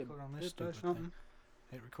Record on this Hit by stupid something. thing.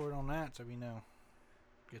 Hit record on that so we know.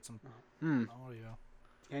 Get some Hmm. audio.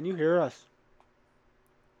 Can you hear us?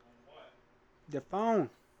 The phone.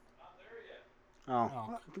 Oh.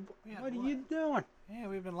 Oh, What are you doing? Yeah,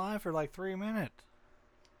 we've been live for like 3 minutes.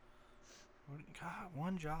 God,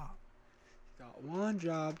 one job. Got one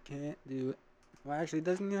job, can't do it. Well, actually, he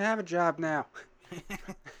doesn't even have a job now.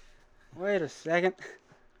 Wait a second.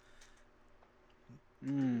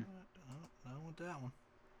 Hmm. No, with that one.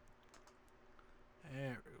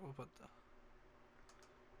 There, we'll put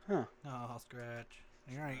the. Huh. Oh, scratch.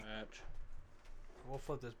 You're right. Scratch. We'll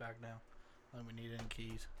flip this back down. I don't even need any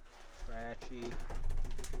keys. Scratchy.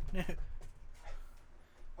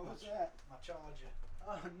 What was that? My charger.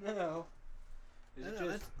 Oh no. Is it No,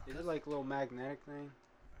 just? Is it like a little magnetic thing?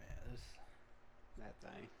 Yeah, That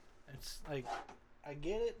thing. it's like, I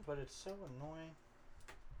get it, but it's so annoying.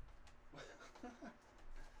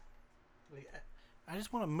 Like, I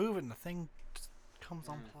just want to move it and the thing just comes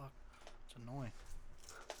unplugged. It's annoying.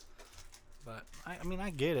 But, I mean, I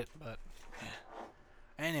get it, but.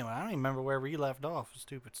 Anyway, I don't even remember where we left off,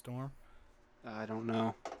 stupid Storm. I don't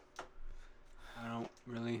know. I don't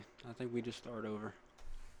really. I think we just start over.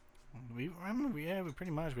 We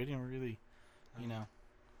pretty much, we didn't really, you know.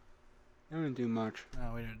 I didn't do much.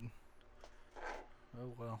 No, we didn't.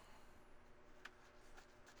 Oh, well.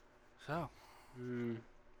 So. Hmm.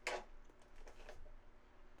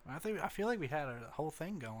 I feel like we had a whole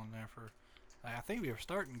thing going there for. Like, I think we were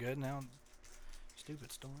starting good. Now,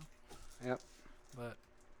 stupid Storm. Yep. But,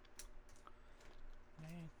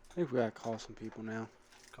 man, I think we gotta call some people now.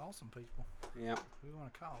 call some people. Yep. Who we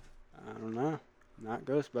want to call? I don't know. Not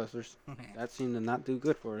Ghostbusters. That seemed to not do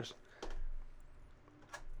good for us.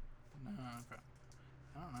 No,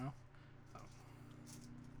 I don't know. Oh.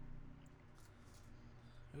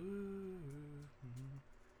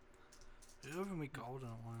 Who haven't we called in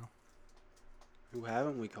a while? Who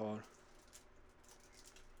haven't we called?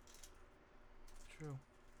 True.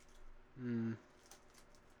 Hmm.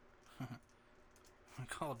 We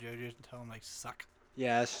called JoJo's and tell them they suck.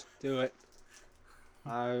 Yes, do it.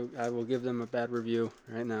 I will give them a bad review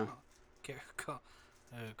right now.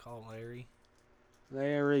 Call Larry.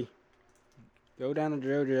 Larry, go down to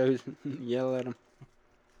JoJo's and yell at him.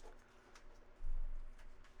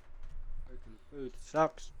 Freaking food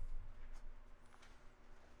sucks.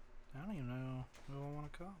 I don't even know who I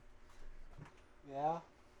want to call. Yeah.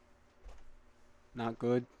 Not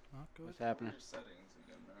good. Not good. What's happening? Settings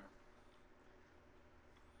again there.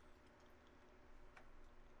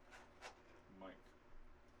 Mic.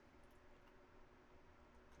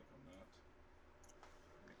 Click on that.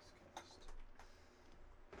 Mixcast.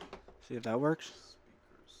 See if that works.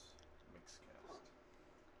 Speakers. Mixcast.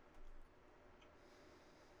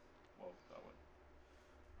 Well, that would.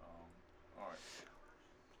 Alright.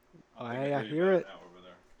 Oh, hey, I hear it. Now over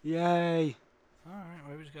there. Yay. Alright,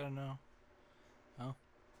 well, we just gotta know. Oh,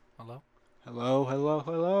 hello? Hello, hello,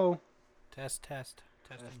 hello. Test. Testing.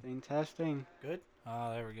 Testing, testing. Good?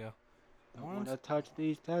 Oh, there we go. Don't want to touch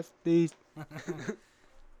these, test these.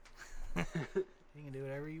 You can do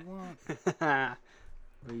whatever you want.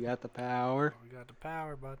 We got the power. We got the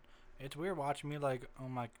power, bud. It's weird watching me like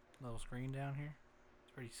on my little screen down here.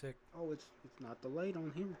 It's pretty sick. Oh, it's not delayed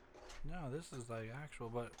on here. No, this is like actual,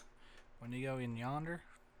 but when you go in yonder,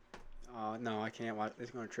 Oh, no, I can't watch.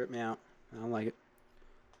 It's going to trip me out. I don't like it.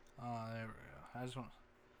 oh, there we go. I just want.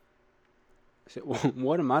 I said, well,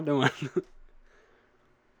 what am I doing?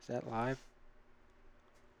 Is that live?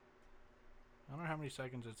 I don't know how many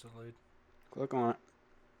seconds it's delayed. Click on it.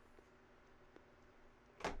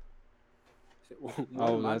 I said, well, what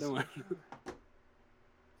am I doing? Is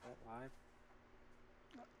that live?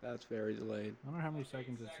 That's very delayed. I don't know how many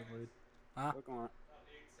seconds it's delayed. Huh? Click on it.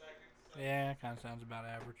 Yeah, kind of sounds about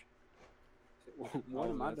average. I said, well, what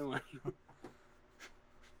am I doing?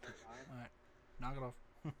 Alright, knock it off.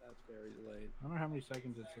 That's very delayed. I don't know how many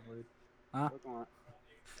seconds it's delayed. Huh? Click on it.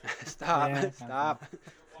 Stop. Yeah, Stop.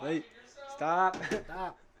 Wait. Stop.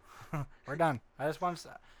 Stop. We're done. I just want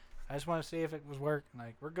to see if it was working.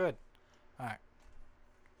 Like, we're good. All right.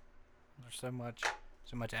 There's so much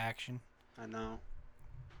action. I know.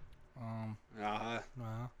 Uh,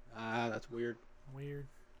 That's weird. weird.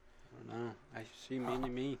 I don't know. I see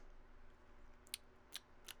me.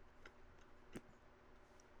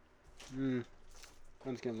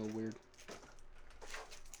 One's getting a little weird.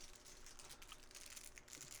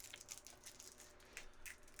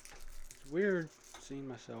 It's weird seeing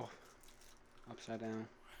myself upside down.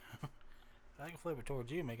 I can flip it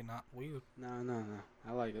towards you, make it not weird. No.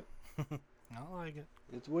 I like it. I like it.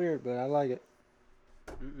 It's weird, but I like it.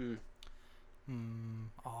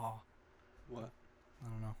 Oh, What? I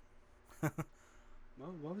don't know.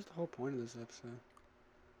 What was the whole point of this episode?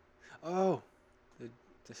 Oh,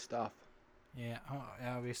 the stuff. Yeah,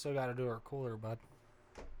 yeah, we still got to do our cooler, bud.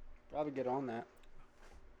 Probably get on that.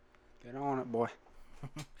 Get on it, boy.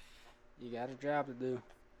 You got a job to do.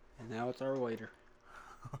 And now it's our waiter.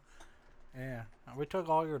 Yeah, we took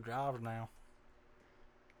all your jobs now.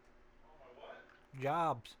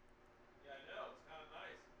 Jobs. Yeah, I know. It's kind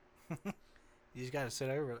of nice. You just got to sit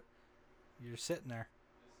over it. You're sitting there.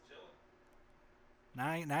 Just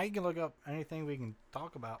chilling. Now you can look up anything we can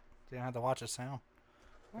talk about. So you don't have to watch a sound.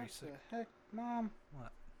 What Pretty sick. the heck, Mom?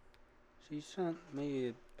 What? She sent me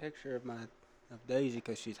a picture of Daisy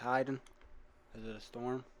because she's hiding because of the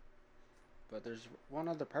storm. But there's one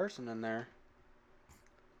other person in there.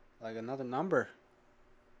 Like another number.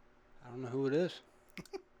 I don't know who it is.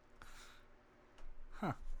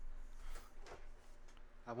 Huh.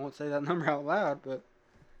 I won't say that number out loud, but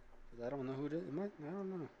 'cause I don't know who it is. I don't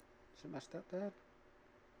know. Is it my stepdad?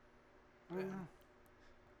 I don't know.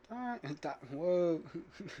 Whoa.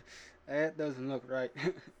 That doesn't look right.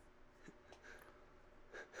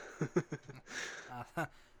 Hold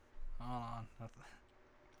on.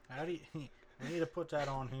 How do you? I need to put that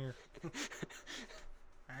on here.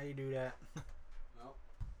 How do you do that? Well.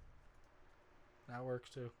 That works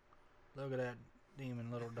too. Look at that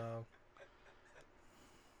demon little dog.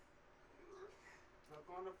 Look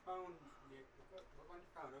on the phone, Nick. Look on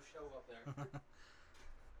your phone. It'll show up there.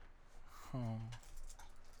 Oh,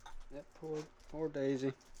 That poor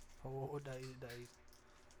Daisy. poor Daisy.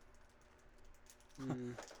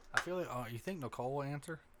 Mm. I feel like. Oh, you think Nicole will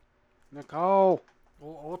answer? Nicole.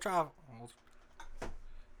 We'll try.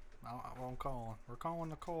 I'm calling. We're calling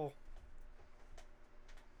Nicole.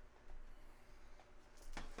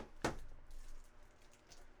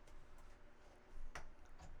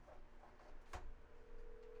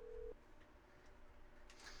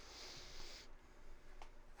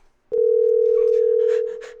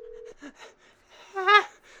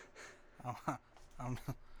 I'm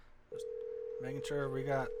just making sure we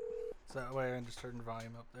got. So that way I can just turn the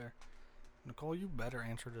volume up there. Nicole, you better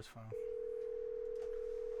answer this phone.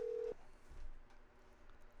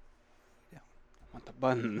 I want the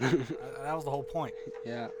button. That was the whole point.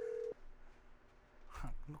 Yeah.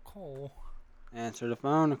 Nicole. Answer the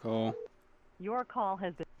phone, Nicole. Your call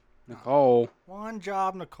has been. Nicole. One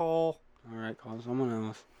job, Nicole. All right, call someone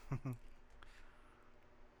else.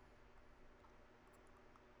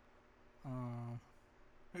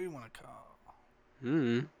 Who do you want to call?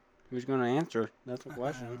 Who's gonna answer? That's the I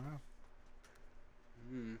question.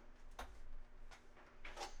 don't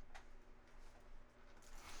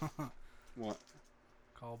know. What?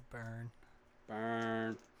 Call Burn.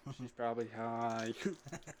 Burn. She's probably high.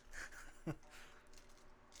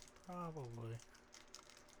 Probably.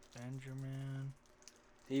 Benjamin.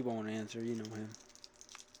 He won't answer. You know him.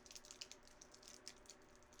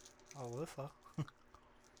 Alyssa.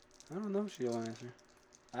 I don't know if she'll answer.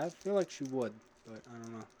 I feel like she would, but I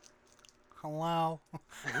don't know. Hello.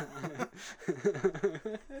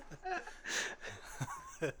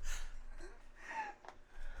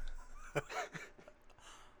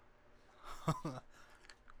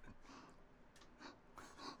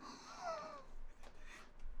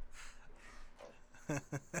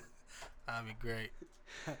 That'd be great.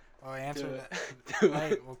 Well, answer Do that. it. Do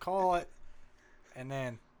Hey, it. we'll call it, and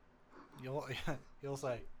then you'll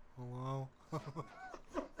say hello.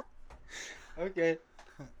 Okay.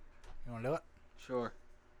 You wanna do it? Sure.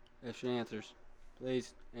 If she answers,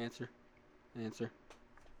 please answer. Answer.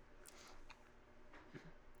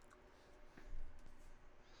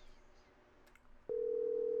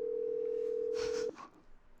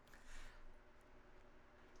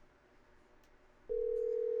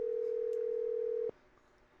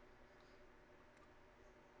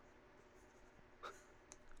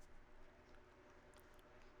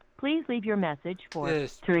 Please leave your message for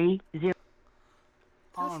Yes. 30.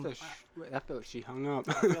 I feel like she hung up.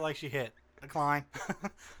 I feel like she hit decline.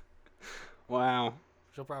 Wow.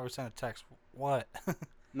 She'll probably send a text. What?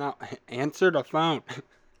 No, answer the phone.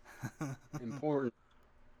 Important.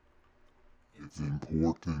 It's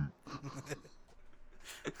important.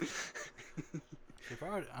 She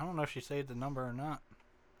probably. I don't know if she saved the number or not.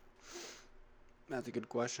 That's a good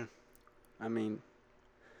question. I mean,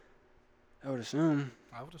 I would assume.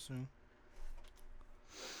 I would assume.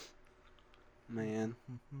 Man,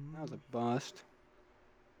 that was a bust.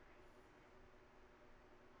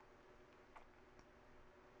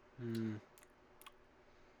 Hmm.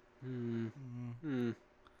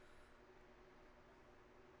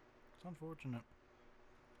 It's unfortunate.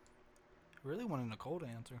 Really wanted Nicole to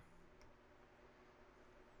answer.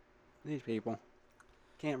 These people.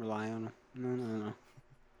 Can't rely on them. No.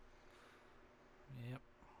 Yep.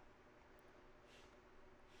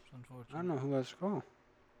 It's unfortunate. I don't know who else to call.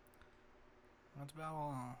 That's about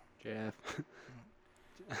all. Jeff.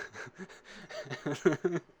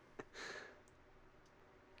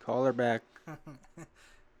 Call her back.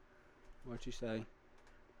 What you say?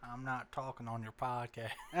 I'm not talking on your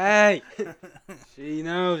podcast. Hey! She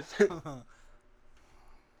knows.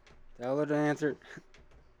 Tell her to answer.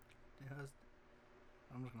 Yes.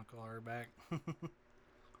 I'm just gonna call her back.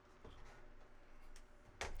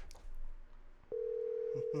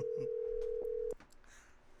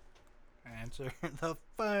 Answer the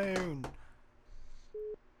phone.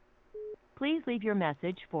 Please leave your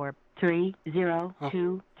message for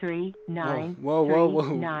 3023939.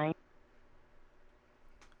 Whoa.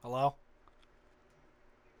 Hello?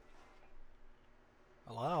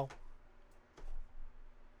 Hello?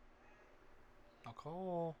 I'll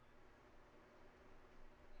call.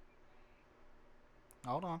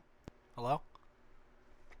 Hold on. Hello?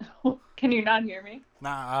 Can you not hear me?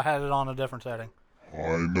 Nah, I had it on a different setting.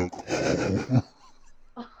 Hi, Nicole.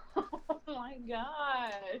 Oh my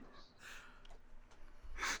gosh.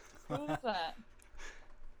 Who was that?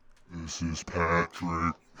 This is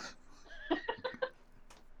Patrick.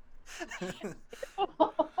 You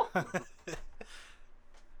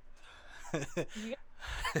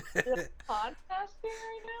guys podcasting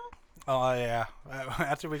right now? Oh, yeah.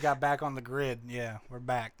 After we got back on the grid, yeah, we're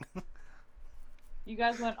back. You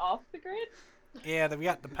guys went off the grid? Yeah, we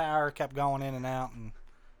got the power, kept going in and out, and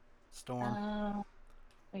storm.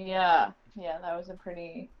 Yeah, that was a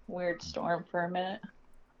pretty weird storm for a minute.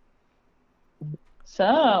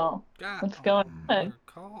 So, God, what's going on?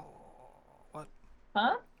 Call. What?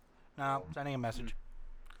 Huh? No, sending a message.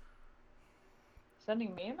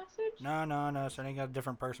 Sending me a message? No, sending a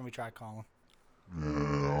different person we tried calling.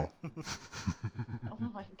 Yeah. Oh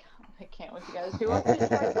my god, I can't with you guys. Who else did you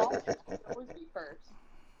try calling? Always be first.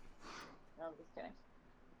 No, I'm just kidding.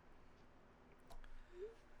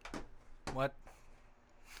 What?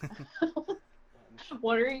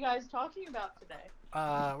 What are you guys talking about today?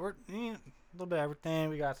 We're a little bit of everything.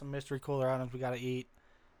 We got some mystery cooler items we gotta eat,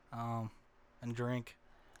 and drink.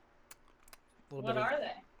 What are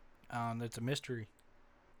they? It's a mystery.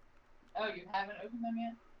 Oh, you haven't opened them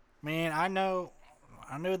yet? Man, I know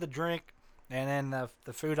the drink, and then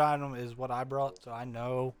the food item is what I brought, so I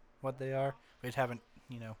know what they are. We just haven't,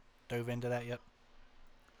 dove into that yet.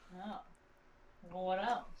 Oh. Well, what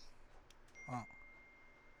else? Oh.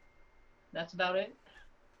 That's about it?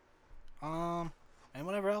 And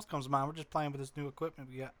whatever else comes to mind, we're just playing with this new equipment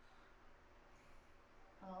we got.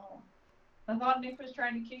 Oh. I thought Nick was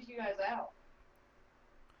trying to kick you guys out.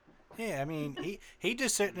 Yeah, I mean, he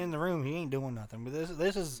just sitting in the room. He ain't doing nothing. But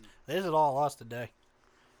this is all us today.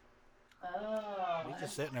 Oh. He's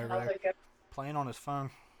just sitting over How's there it go? playing on his phone.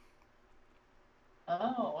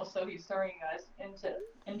 Oh, well, so he's throwing you guys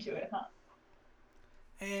into it, huh?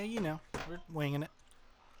 Yeah, we're winging it.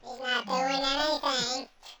 He's not doing anything.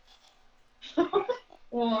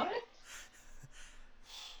 What?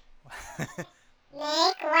 Nick,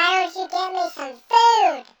 why don't you get me some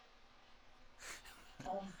food?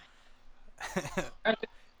 Oh.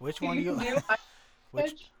 Which Can one do you do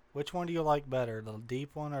which one do you like better, the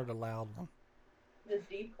deep one or the loud one? the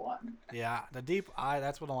deep one? Yeah, the deep.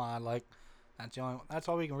 That's what I like. That's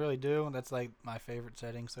all we can really do. That's like my favorite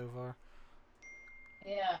setting so far.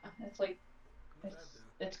 Yeah, it's like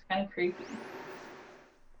it's kind of creepy.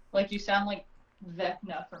 Like you sound like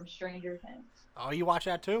Vecna from Stranger Things. Oh, you watch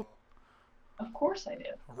that too? Of course I do.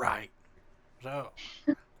 Right. So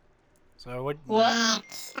what? What?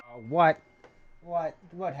 What?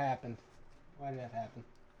 What happened? Why did that happen?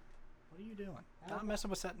 What are you doing? Not messing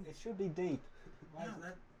with setting. It should be deep. Why is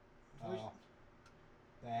that. Oh.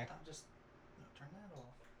 Back. Just turn that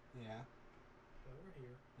off. Yeah. Go over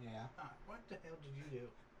here. Yeah. What the hell did you do?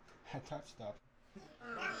 I touched stuff.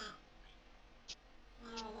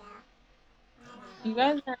 You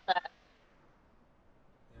guys are bad.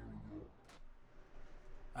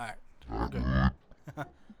 All right, we're good.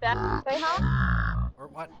 Badger, say hi. Or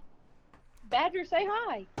what? Badger, say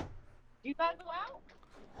hi. You guys go out?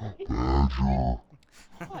 Badger.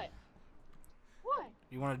 What? What?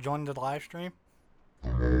 You want to join the live stream?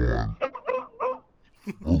 Come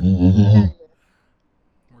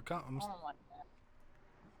We're coming. Oh my god.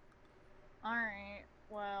 Alright.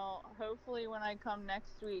 Well, hopefully when I come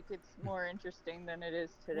next week it's more interesting than it is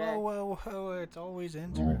today. Whoa! It's always on.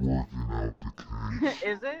 interesting. Working out the kinks.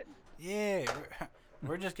 Is it? Yeah,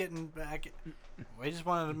 we're just getting back. We just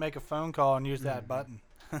wanted to make a phone call and use that button,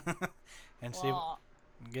 and Well,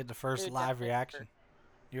 get the first dude, live definitely reaction.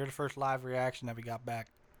 You're the first live reaction that we got back.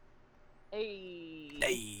 Hey.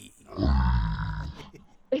 Hey.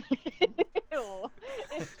 Ew.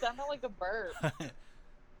 It sounded like a burp.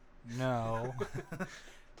 No.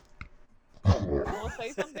 Well,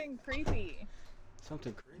 say something creepy.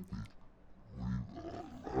 Something creepy.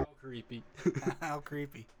 How creepy. How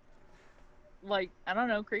creepy. Like, I don't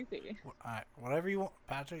know, creepy. Alright, whatever you want,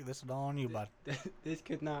 Patrick. This is all on you, bud. This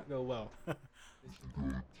could not go well.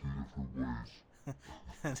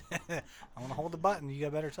 I'm gonna hold the button. You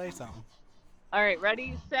better say something. All right,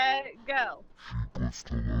 ready, set, go. Puts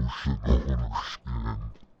the lotion on her skin.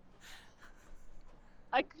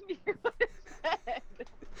 I couldn't hear what it said.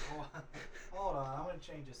 Hold on, I'm gonna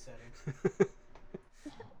change the settings.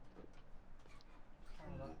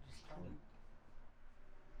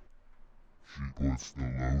 She puts the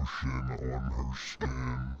lotion on her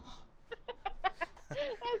skin.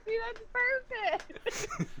 See, that's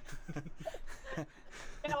perfect.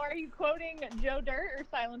 Now, are you quoting Joe Dirt or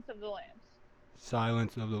Silence of the Lambs?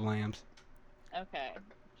 Silence of the Lambs. Okay,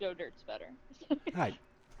 Joe Dirt's better. Hi.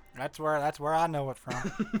 That's where I know it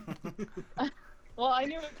from. Well, I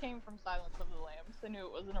knew it came from Silence of the Lambs. I knew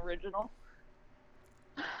it was an original.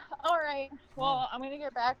 All right. Well, I'm gonna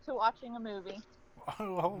get back to watching a movie.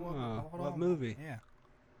 Hold what on. movie? Yeah.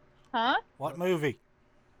 Huh? What movie?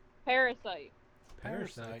 Parasite.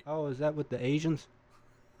 Parasite. Oh, is that with the Asians?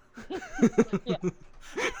 Yeah.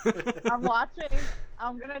 I'm watching.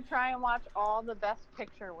 I'm gonna try and watch all the Best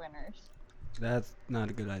Picture winners. That's not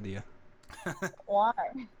a good idea. Why?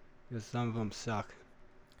 Because some of them suck.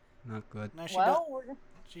 Not good. No, Well, we're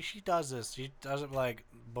she does this. She does it like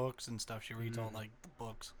books and stuff. She reads all like the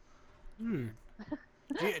books. Hmm.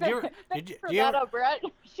 Did you for that up, Brett.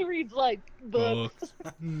 She reads like books.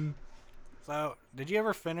 Hmm. So, did you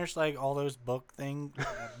ever finish like all those book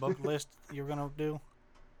book list you were gonna do?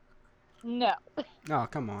 No. Oh,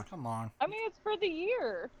 come on. Come on. I mean, it's for the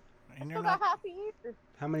year. And It's you're for not. the half a year.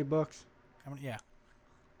 How many books? Yeah.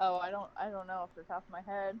 Oh, I don't know off the top of my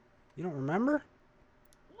head. You don't remember?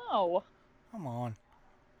 No. Come on.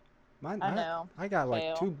 Mine, I know. I got like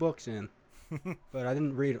Fail. 2 books in, but I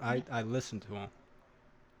didn't read. I listened to them.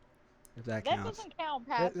 If that That counts. doesn't count,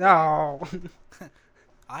 Patrick. No.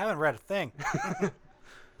 I haven't read a thing.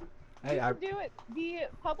 Hey, You can do it. The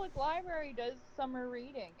public library does summer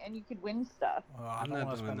reading, and you could win stuff. Well, I I'm don't not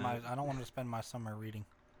want to doing spend my. that. I don't want to spend my summer reading.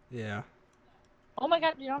 Yeah. Oh my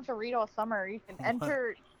God, you don't have to read all summer. You can What?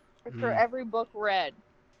 enter for Mm. every book read.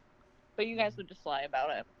 But you guys would just lie about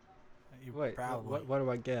it. You Wait. probably. What do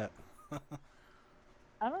I get?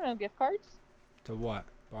 I don't know, gift cards? To what?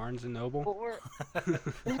 Barnes and Noble? Or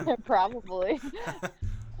probably.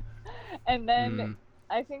 And then Hmm.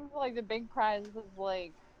 I think like the big prize is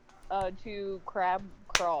like 2 crab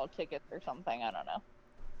crawl tickets or something. I don't know.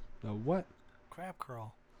 The what? Crab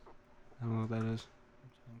crawl. I don't know what that is.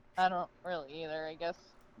 I don't really either. I guess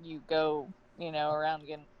you go, around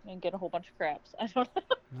and get a whole bunch of crabs. I don't know.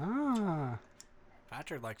 Ah.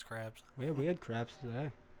 Patrick likes crabs. We had crabs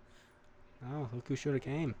today. Oh, look who should have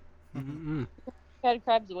came. Mm-mm. You had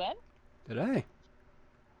crabs win? Today.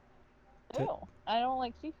 Ti- Ew. I don't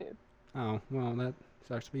like seafood. Oh, well, that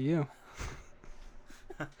sucks to be you.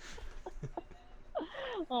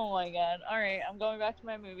 Oh my God. All right, I'm going back to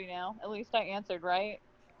my movie now. At least I answered right.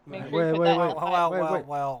 Make Wait, sure you put wait, that wait. in the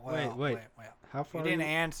Well, file. Wait. How You far? didn't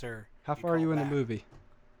answer. How You far are you in called the back. movie?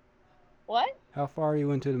 What? How far are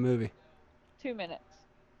you into the movie? 2 minutes.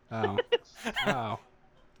 Oh. Oh.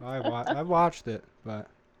 I watched it, but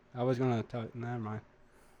I was gonna tell. Never mind.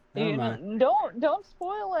 Never mind. Don't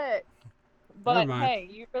spoil it. But mind. hey,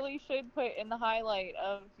 you really should put in the highlight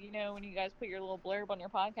of when you guys put your little blurb on your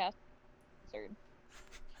podcast. Answered.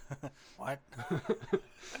 What?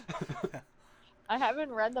 I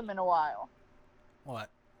haven't read them in a while. What?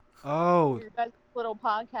 Oh, Your guys' little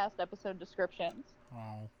podcast episode descriptions.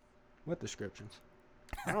 Oh. what descriptions?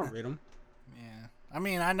 I don't read them. Yeah. I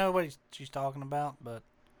mean, I know what she's talking about, but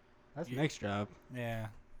That's You- Nick's job. yeah.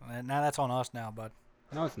 Now that's on us now, bud.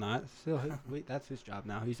 No, it's not. Still, that's his job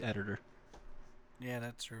now. He's editor. Yeah,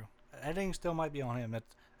 that's true. Editing still might be on him.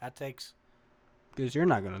 That takes. Because you're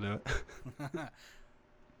not gonna do it.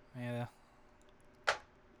 Yeah.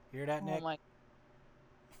 Hear that, Oh Nick? my.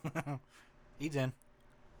 He's in.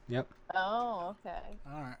 Yep. Oh, okay.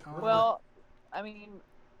 All right. Well, I mean,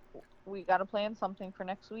 we gotta plan something for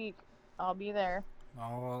next week. I'll be there.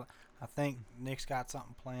 Oh, well, I think Nick's got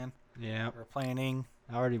something planned. Yeah. We're planning.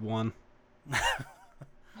 I already won.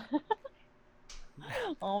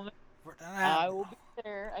 Oh, I will be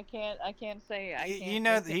there. I can't say. I can't. You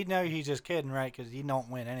know, make it. he know he's just kidding, right? Because he don't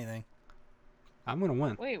win anything. I'm gonna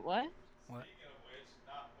win. Wait, what? What?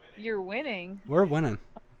 You're winning. We're winning.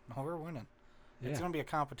 No, we're winning. Yeah. It's gonna be a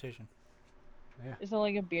competition. Is it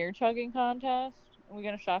like a beer chugging contest? Are we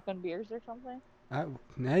gonna shotgun beers or something?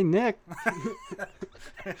 Hey, Nick.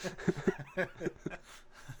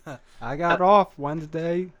 I got off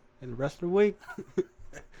Wednesday and the rest of the week.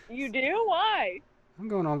 You do? Why? I'm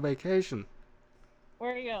going on vacation.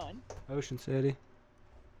 Where are you going? Ocean City.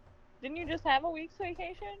 Didn't you just have a week's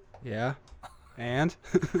vacation? Yeah. And?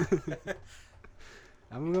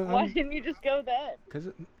 Why didn't you just go then?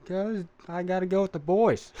 Because I got to go with the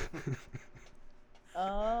boys.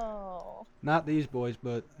 Oh. Not these boys,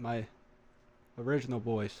 but my original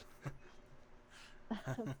boys.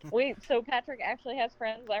 Wait, so Patrick actually has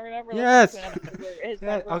friends? I remember Yes. listening to an episode where his Yeah,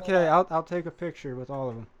 friends were okay, like- I'll take a picture with all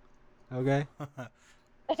of them. Okay?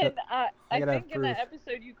 And I gotta have think in that proof.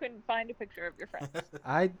 episode you couldn't find a picture of your friends.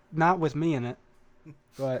 Not with me in it,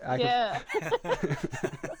 but I Yeah.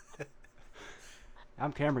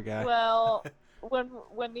 I'm camera guy. Well,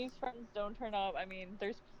 when these friends don't turn up, I mean,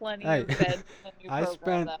 there's plenty Hey, of beds in the new I program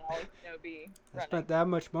spent- that I'll be I running. spent that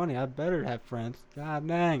much money. I better have friends. God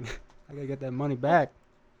dang. I gotta get that money back.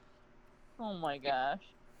 Oh my gosh.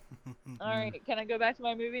 All right, can I go back to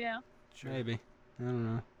my movie now? Sure. Maybe. I don't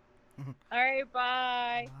know. All right,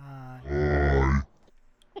 bye. Bye.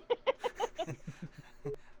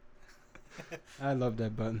 I love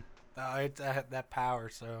that button. It's that power,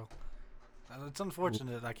 so it's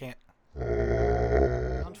unfortunate I can't.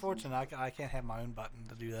 Unfortunate I can't have my own button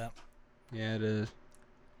to do that. Yeah, it is.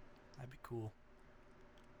 That'd be cool.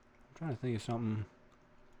 I'm trying to think of something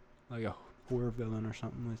like a horror villain or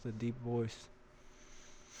something with a deep voice.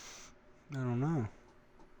 I don't know.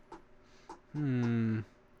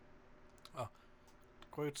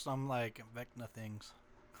 Quote some like Vecna things.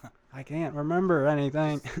 I can't remember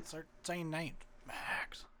anything. Start saying names.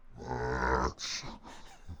 Max. Max.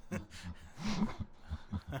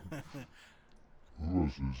 Who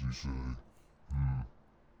else does he say?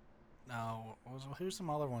 No, who's some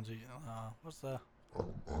other ones? What's the? The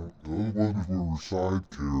other ones were side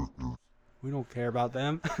characters. We don't care about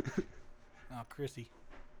them. Oh, Chrissy.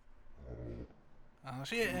 Oh, Oh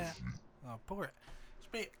shit. Oh, poor.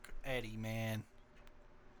 Speak Eddie, man.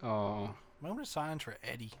 Oh, Moment of silence for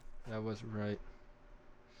Eddie. that wasn't right.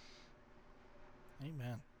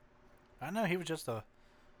 Amen. I know he was just a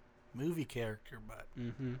movie character, but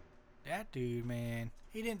Mm-hmm. that dude, man,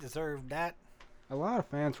 he didn't deserve that. A lot of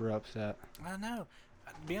fans were upset. I know.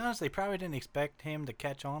 To be honest, they probably didn't expect him to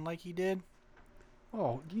catch on like he did.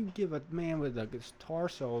 Oh, you give a man with a guitar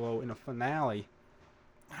solo in a finale.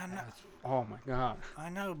 I know. Oh my god. I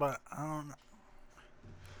know, but I don't know.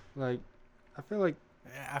 Like, I feel like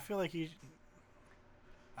I feel like he.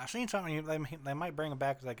 I seen something. They might bring him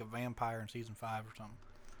back as like a vampire in season 5 or something.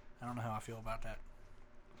 I don't know how I feel about that.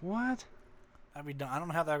 what? That'd be done. I don't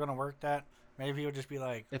know how they're gonna work that. Maybe he'll just be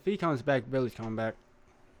like, If he comes back, Billy's coming back.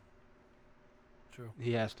 true.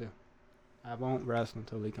 He has to. I won't rest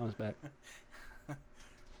until he comes back.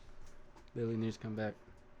 Billy needs to come back.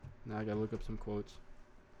 Now I gotta look up some quotes.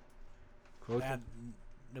 Quotes? Dad,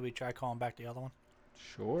 do we try calling back the other one?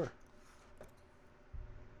 Sure.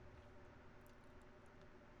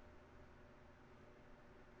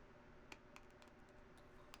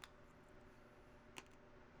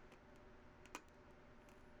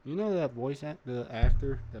 You know that the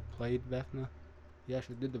actor that played Vecna? He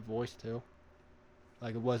actually did the voice too.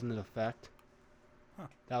 Like it wasn't an effect. Huh.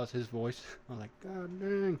 That was his voice. I was like, God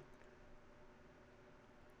dang.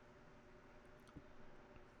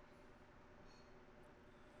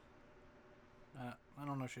 I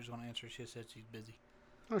don't know if she's gonna answer. She said she's busy.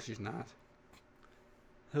 Oh, she's not.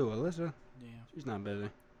 Who, Alyssa? Yeah. She's not busy.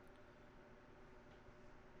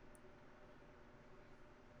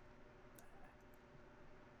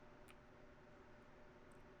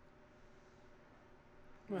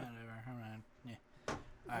 What? Whatever. All right.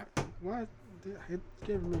 Yeah. What? It's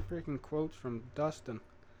giving me freaking quotes from Dustin.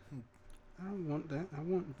 Hmm. I don't want that. I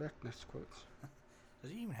want Vecna's quotes.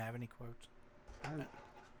 Does he even have any quotes?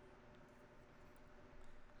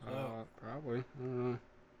 Probably. I don't know.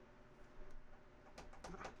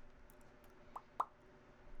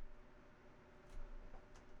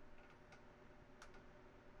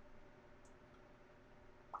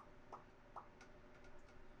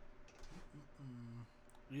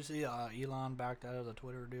 You see, Elon backed out of the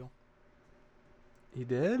Twitter deal. He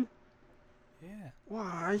did? Yeah.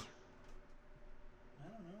 Why? I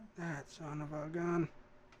don't know. That son of a gun.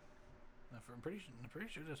 I'm pretty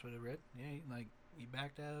sure that's what I read. Yeah, he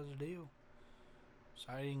backed out of the deal,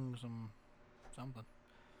 citing something.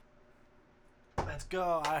 Let's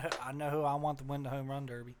go. I know who I want to win the home run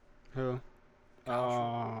derby. Who?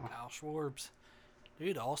 Kyle Schwarbs.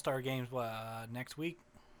 Dude, All-Star game's next week.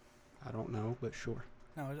 I don't know, but sure.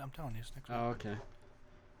 No, I'm telling you, it's next week. Oh, okay.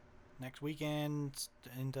 Next weekend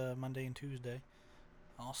into Monday and Tuesday.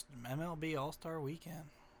 MLB All-Star Weekend.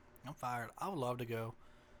 I'm fired. I would love to go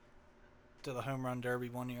to the Home Run Derby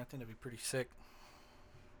one year. I think that'd be pretty sick.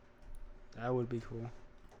 That would be cool.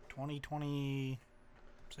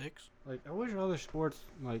 2026. Like, I wish other sports,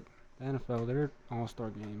 like the NFL, their All-Star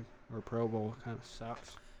game or Pro Bowl kind of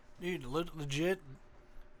sucks. Dude, legit,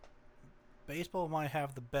 baseball might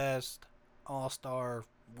have the best All-Star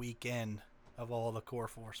weekend of all the core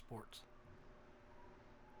four sports.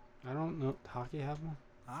 I don't know. Hockey have one?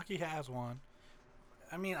 Hockey has one.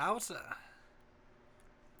 I mean, I would say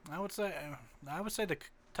the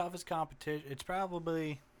toughest competition. It's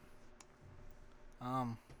probably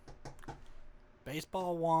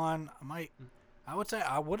baseball one. I would say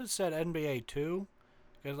I would have said NBA two,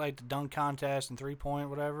 because like the dunk contest and 3-point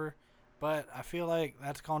whatever. But I feel like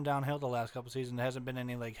that's gone downhill the last couple seasons. There hasn't been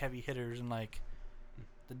any like heavy hitters in like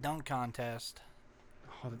the dunk contest.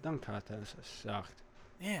 Oh, the dunk contest has sucked.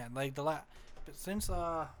 Yeah, like but since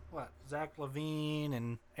Zach LaVine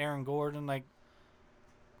and Aaron Gordon, like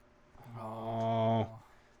Oh.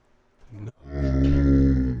 No.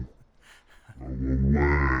 Go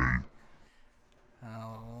away.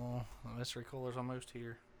 oh, mystery cooler's almost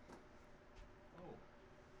here. Oh,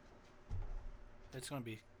 It's gonna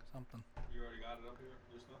be something. you already got it up here?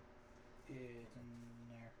 Your stuff? Yeah, it's in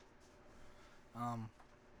there.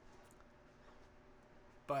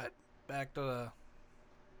 But back to the.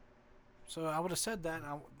 So I would have said that,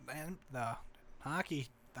 and the hockey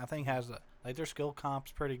I think has their skill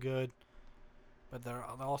comp's pretty good, but the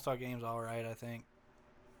All-Star game's all right, I think.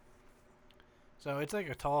 So it's like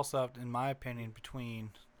a toss-up in my opinion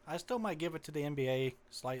between. I still might give it to the NBA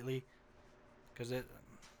slightly, because it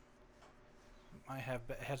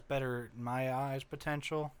has better in my eyes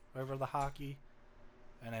potential over the hockey,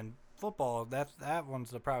 and then football. That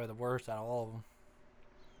one's probably the worst out of all of them.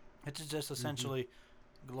 It's just essentially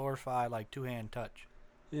glorified like two-hand touch.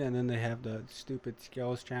 Yeah, and then they have the stupid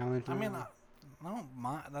skills challenge. I mean, now. I don't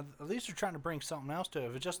mind. At least they're trying to bring something else to it.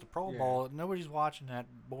 If it's just a Pro Yeah. Bowl, nobody's watching that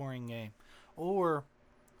boring game. Or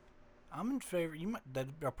I'm in favor.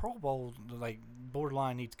 A Pro Bowl like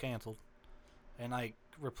borderline needs canceled, and like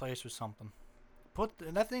replaced with something.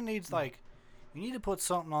 That thing needs like you need to put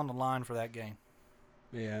something on the line for that game.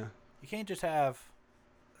 Yeah. You can't just have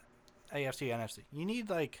AFC NFC. You need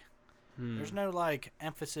like there's no like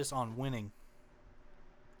emphasis on winning.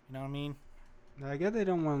 You know what I mean? I get they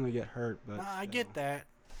don't want them to get hurt, but No, I get that,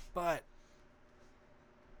 but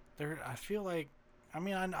I feel like, I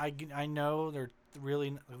mean, I know they're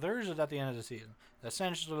really theirs is at the end of the season.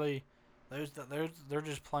 Essentially, they're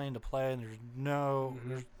just playing to play, and there's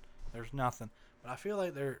nothing. But I feel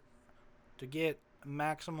like to get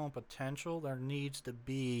maximum potential, there needs to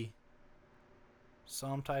be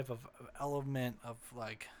some type of element of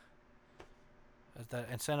like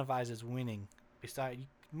that incentivizes winning. Besides,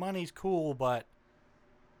 money's cool, but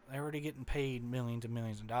they're already getting paid millions and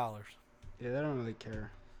millions of dollars. yeah, they don't really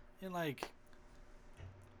care. And like,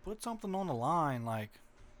 put something on the line. Like,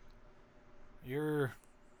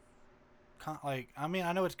 I mean,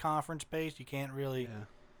 I know it's conference based. You can't really Yeah.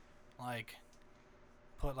 like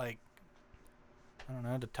put like, I don't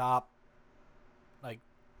know, the top like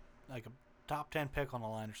a top 10 pick on the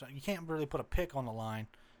line or something. You can't really put a pick on the line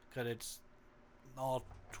because it's all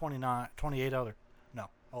 28 other. No,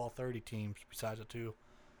 all 30 teams besides the two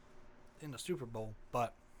in the Super Bowl.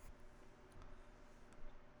 But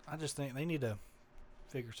I just think they need to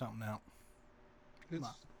figure something out. It's,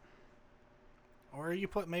 Or you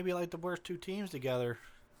put maybe like the worst two teams together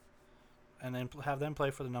and then have them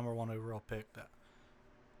play for the number 1 overall pick.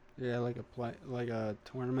 yeah, like a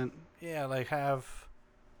tournament. Yeah, like have,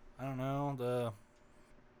 I don't know, the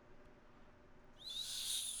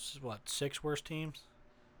 6 worst teams?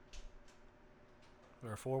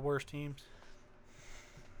 Or 4 worst teams?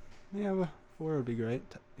 Yeah, well, 4 would be great.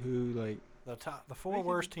 Who like The 4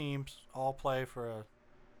 worst teams all play for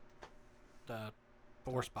the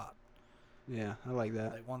 4 spot. Yeah, I like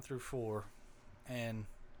that. Like 1 through 4, and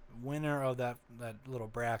winner of that little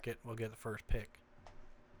bracket will get the first pick.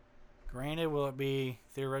 Granted, will it be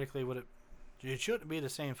theoretically? It shouldn't be the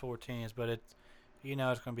same 4 teams, but it's going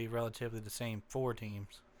to be relatively the same 4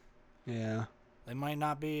 teams. Yeah. They might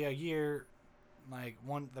not be a year, like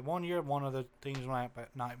the 1 year one of the teams might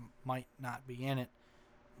not be in it,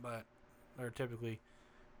 but they're typically,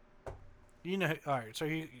 all right. So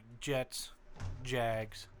Jets,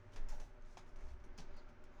 Jags,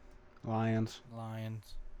 Lions.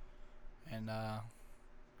 and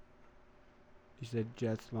You said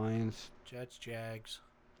Jets, Lions. Jets, Jags.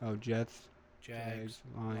 Oh, Jets. Jags,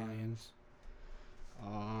 Lions.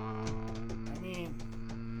 I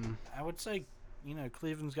mean, I would say,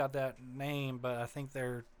 Cleveland's got that name, but I think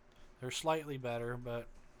they're slightly better. But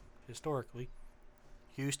historically,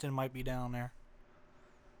 Houston might be down there.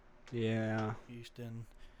 yeah, Houston,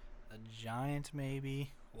 the Giants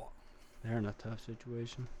maybe. Well, they're in a tough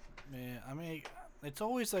situation. yeah, I mean, it's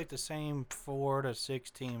always like the same 4 to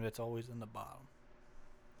 6 team that's always in the bottom.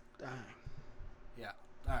 Dang. Yeah.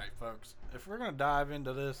 All right, folks. If we're gonna dive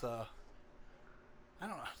into this, I don't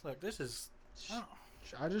know. Look, this is. I don't,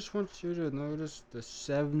 I just want you to notice the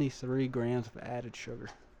 73 grams of added sugar.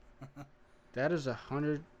 That is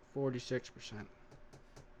 146%.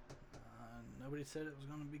 Nobody said it was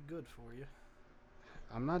gonna be good for you.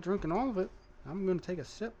 I'm not drinking all of it. I'm gonna take a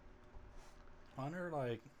sip. Hunter,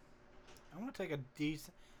 like, I'm gonna take a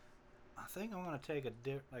decent. I think I'm gonna take a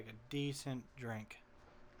decent drink.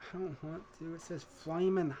 I don't want to. It says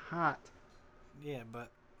flaming hot. Yeah, but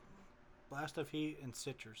blast of heat and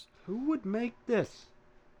citrus. Who would make this?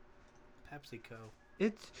 PepsiCo.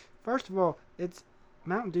 It's first of all, it's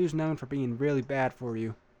Mountain Dew's known for being really bad for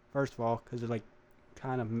you. First of all, because it like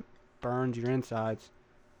kind of burns your insides,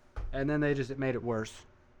 and then it made it worse.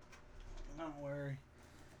 Don't worry.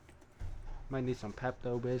 Might need some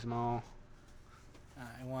Pepto Bismol.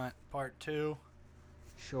 I want part 2.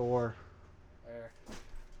 Sure. There.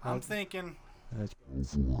 I'm thinking. That's Go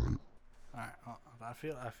for it. All right. I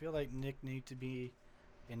feel like Nick needs to be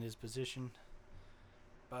in his position,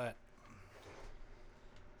 but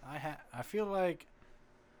I feel like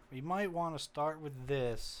we might want to start with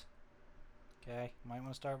this. Okay, might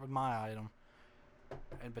want to start with my item,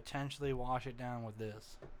 and potentially wash it down with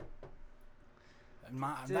this. And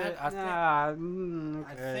I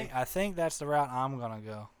think that's the route I'm gonna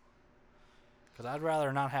go. Cause I'd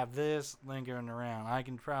rather not have this lingering around. I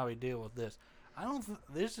can probably deal with this.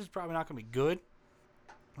 This is probably not gonna be good,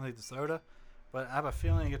 like the soda, but I have a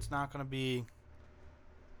feeling it's not gonna be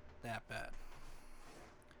that bad.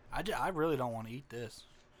 I really don't want to eat this.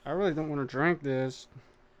 I really don't want to drink this.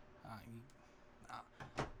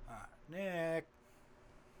 Nick,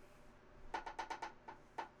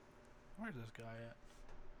 where's this guy at?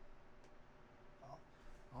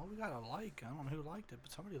 Oh, we got a like. I don't know who liked it,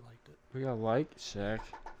 but somebody liked it. We got like sick.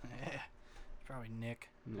 Yeah, it's probably Nick.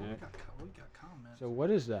 Oh, Nick. we got comments. So what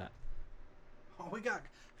is that? Oh, we got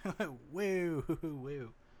woo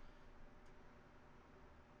woo.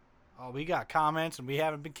 Oh, we got comments and we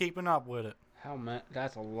haven't been keeping up with it. How much?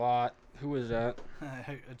 That's a lot. Who is that?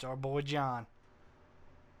 It's our boy John.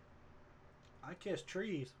 I kiss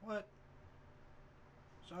trees. What?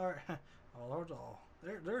 Sorry. Oh,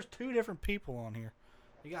 there's 2 different people on here.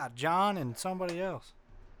 You got John and somebody else.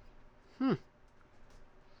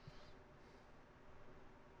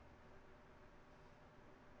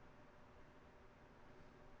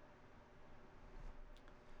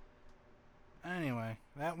 Anyway,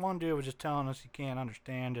 that one dude was just telling us he can't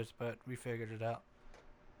understand us, but we figured it out.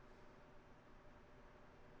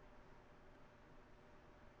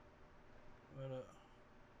 But,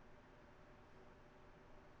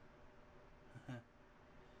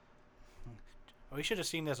 we should have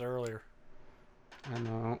seen this earlier. I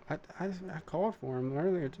know. I called for him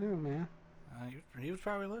earlier too, man. He was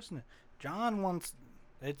probably listening. John wants.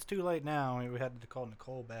 It's too late now. We had to call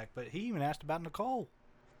Nicole back, but he even asked about Nicole.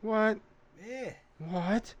 What? Yeah.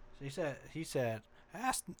 What? So he said,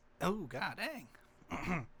 ask. Oh God, dang.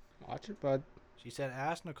 Watch it, bud. She said,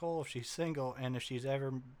 ask Nicole if she's single and if she's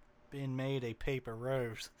ever been made a paper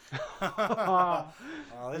rose. Oh,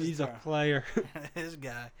 He's a player. This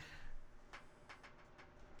guy.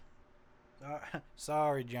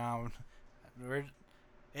 Sorry, John.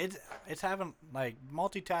 It's having like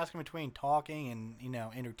multitasking between talking and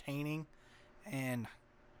entertaining and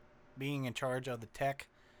being in charge of the tech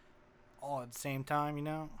all at the same time.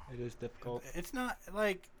 It is difficult. It's not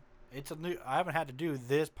like it's a new. I haven't had to do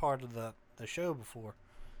this part of the show before,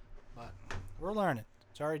 but we're learning.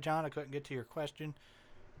 Sorry, John, I couldn't get to your question.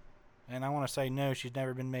 And I want to say no, she's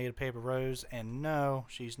never been made a paper rose, and no,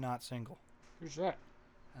 she's not single. Who's that?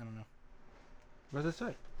 I don't know. What does it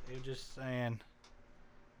say? They were just saying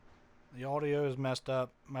the audio is messed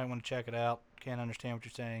up. Might want to check it out. Can't understand what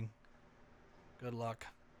you're saying. Good luck.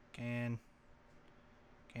 Can't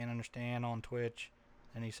understand on Twitch.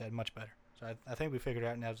 And he said much better. So I think we figured it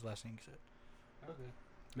out, and that was the last thing he said. Okay.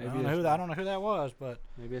 I don't know who that was, but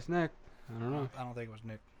Maybe it's Nick. I don't know. I don't think it was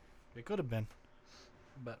Nick. It could have been,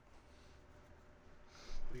 but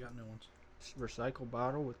we got new ones. Recycle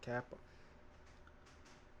bottle with cap. All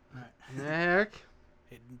right. Nick.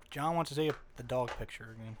 John wants to see the dog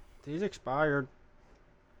picture again. He's expired.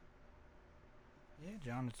 Yeah,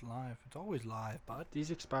 John, it's live. It's always live, bud.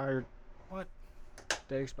 These expired. What?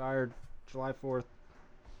 They expired July 4th.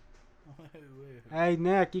 Wait. Hey,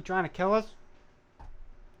 Nick, you trying to kill us?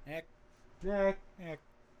 Nick. Nick, Nick.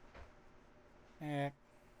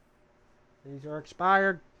 these are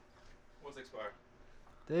expired. What's expired?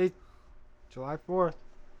 These, July 4th.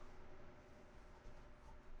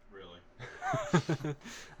 Really?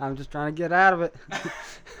 I'm just trying to get out of it.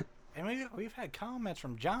 And we've had comments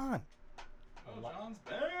from John. Oh, John's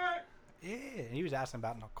back. Yeah, he was asking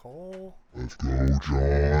about Nicole. Let's go,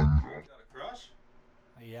 John. Got a crush?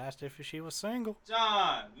 He asked if she was single.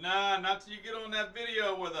 John, nah, not till you get on that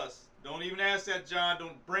video with us. Don't even ask that, John.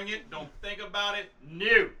 Don't bring it. Don't think about it. No.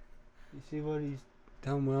 You see what he's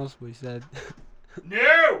telling Wells what he said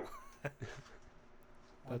No.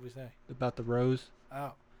 What did we say? about the rose?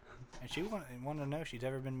 Oh. And she wanted to know if she's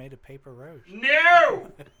ever been made a paper rose. No.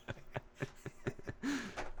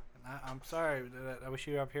 I'm sorry. I wish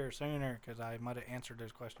you were up here sooner because I might have answered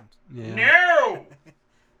those questions. Yeah. No.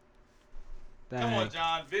 Dang. Come on,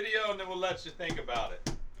 John. Video, and then we'll let you think about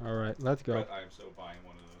it. All right, let's go. But I am so buying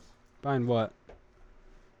one of those. Find what?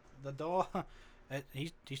 The dog.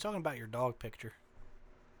 He's talking about your dog picture.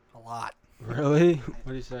 A lot. Really?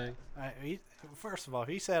 What do you say? First of all,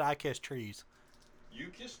 he said I kiss trees. You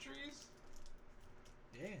kiss trees?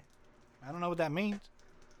 Yeah. I don't know what that means.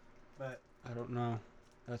 But I don't know.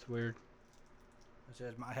 That's weird. it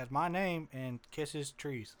says it has my name and kisses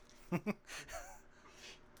trees.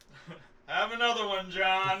 Have another one,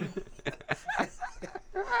 John.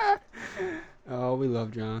 Oh, we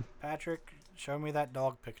love John. Patrick, show me that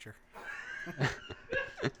dog picture.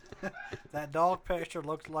 That dog picture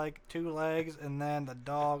looks like 2 legs, and then the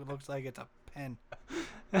dog looks like it's a pen.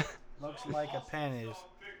 Looks like a pen is.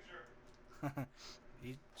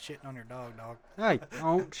 He's shitting on your dog. Hey,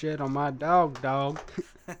 don't shit on my dog.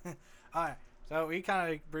 Alright, so we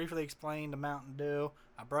kind of briefly explained the Mountain Dew.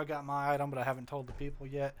 I broke out my item, but I haven't told the people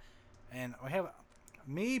yet. And we have,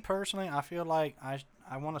 me personally, I feel like I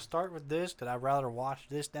want to start with this because I'd rather wash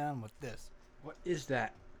this down with this. What is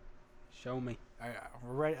that? Show me. Alright,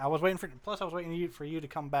 we're ready. I was waiting for you to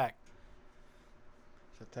come back.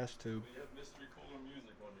 It's a test tube. You have mystery cooler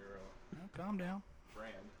music on your Oh, calm down.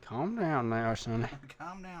 brand. Calm down now, sonny.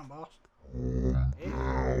 Calm down, boss. Calm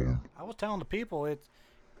down. I was telling the people it's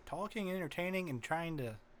talking, entertaining, and trying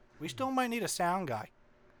to. We still might need a sound guy.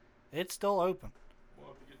 It's still open.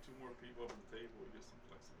 Well, if you get 2 more people up on the table, you get some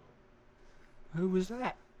flexibility. Who was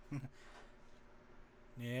that?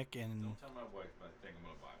 Nick and Don't tell my wife, but I think I'm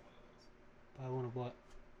gonna buy one of those. I want to what?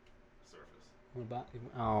 Surface.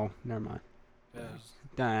 Oh, never mind. uh,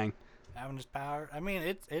 Dang. having this power. I mean,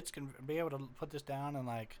 it's can be able to put this down and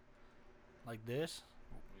like this.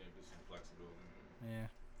 Yeah, get some flexibility. Yeah.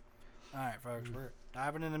 All right, folks, we're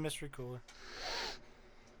diving in the mystery cooler.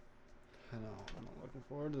 I know. I'm not looking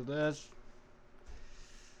forward to this.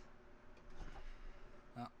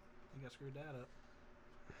 You got screwed that up.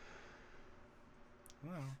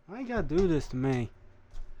 Well, Why you gotta do this to me?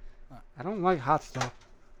 What? I don't like hot stuff.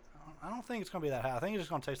 I don't think it's gonna be that hot. I think it's just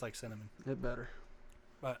gonna taste like cinnamon. It better.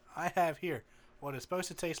 But I have here what is supposed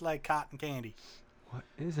to taste like cotton candy, What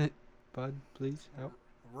is it, bud? Please help.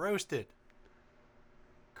 roasted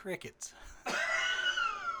crickets Oh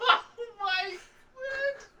my!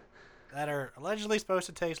 What? that are allegedly supposed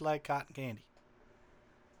to taste like cotton candy.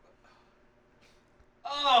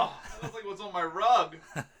 Oh, that looks like what's on my rug.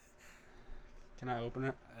 Can I open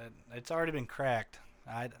it? It's already been cracked.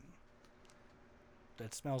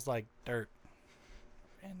 It smells like dirt.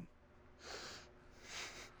 And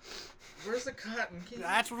Where's the cotton candy?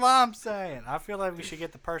 that's what I'm saying. I feel like we should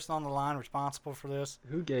get the person on the line responsible for this.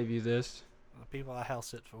 Who gave you this? The people I house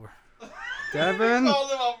sit for. Devin? Call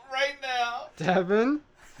them up right now. Devin?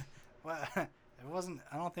 Well, it wasn't.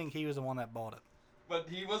 I don't think he was the one that bought it. But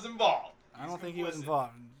he was involved. I don't He's think he was complicit.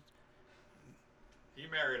 involved. He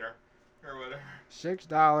married her. Or whatever.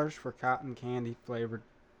 $6 for cotton candy flavored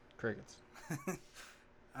crickets. All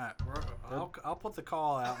right, I'll put the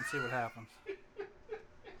call out and see what happens.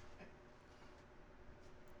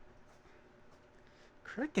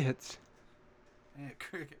 Crickets? Yeah,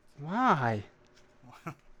 crickets. Why?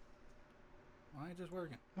 Why ain't this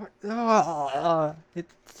working? What? It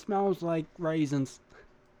smells like raisins.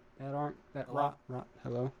 That aren't that Hello? rot.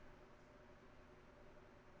 Hello.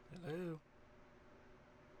 Hello.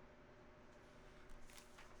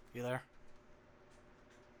 You there?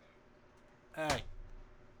 Hey.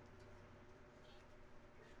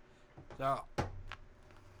 So,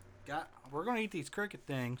 we're gonna eat these cricket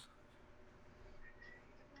things.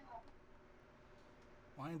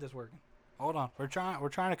 Why ain't this working? Hold on. We're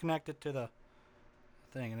trying to connect it to the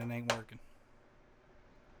thing and it ain't working.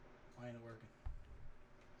 Why ain't it working?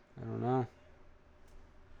 I don't know.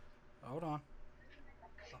 Hold on.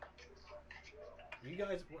 You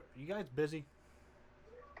guys busy?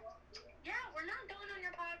 Yeah, we're not going on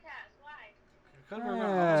your podcast. Why? Because I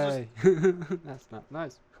was just, Hey. That's not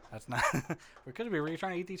nice. that's not. Because we were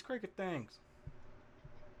trying to eat these cricket things.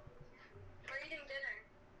 We're eating dinner,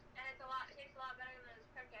 and it tastes a lot better than those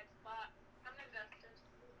crickets, but I'm invested.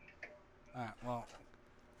 Alright, well.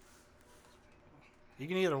 You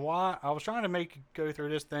can either watch. I was trying to make you go through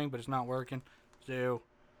this thing, but it's not working. So,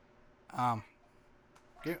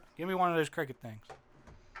 give me one of those cricket things.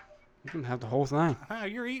 You can have the whole thing.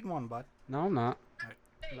 You're eating one, bud. No, I'm not.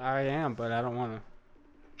 Right. I am, but I don't want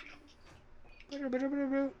to. You there?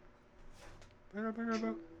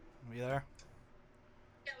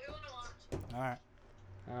 Yeah, we want to watch.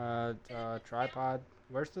 Alright. Tripod.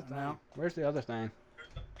 Where's the thing? No. Where's the other thing?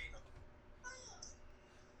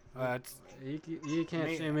 It's You can't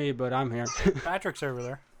Me. see me, but I'm here. Patrick's over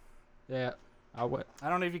there. Yeah. I would. I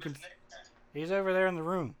don't know if you can. He's over there in the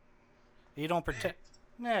room. He don't protect.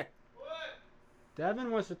 Nick.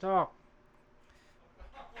 Devin wants to talk.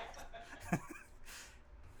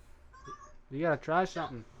 You gotta try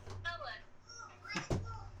something.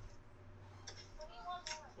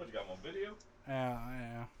 What, you got him on video?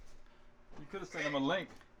 Yeah. You could have sent him a link.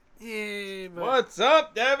 Yeah, but What's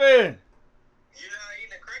up, Devin? You not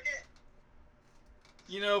eating a cricket?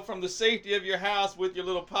 You know, from the safety of your house with your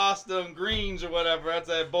little pasta and greens or whatever, that's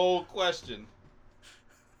a bold question.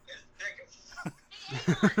 It's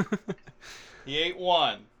chicken. He ate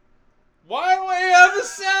one. Why do I have the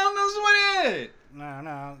sound this one in it?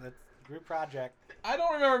 no, that's a group project. I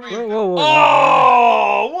don't remember being. Whoa.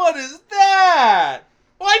 Oh, what is that?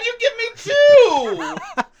 Why'd you give me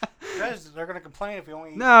two? Because they're gonna complain if you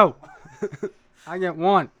only eat. No. I get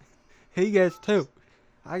one. He gets two.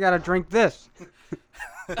 I gotta drink this.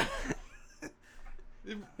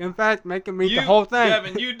 In fact, making me eat the whole thing.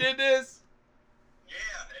 Devin, you did this? Yeah,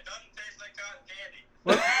 it doesn't taste like cotton candy.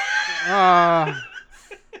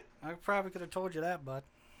 I probably could have told you that, bud.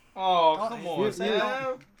 Oh, Don't- come you on, say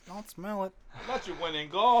Sam. Don't smell it. I thought you winning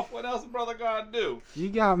golf. What else, brother, gotta do? You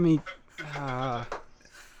got me. All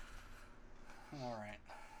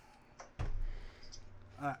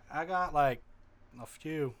right. I got like a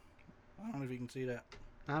few. I don't know if you can see that.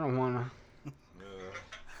 I don't wanna.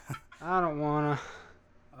 I don't wanna.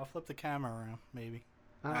 I'll flip the camera around, maybe.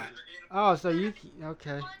 Oh, so you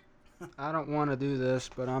okay? I don't want to do this,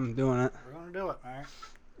 but I'm doing it. We're gonna do it, all right?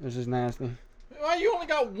 This is nasty. Why you only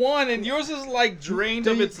got one and yours is like drained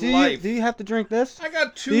of its life? Do you have to drink this? I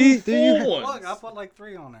got two do you full Look, ones. I put like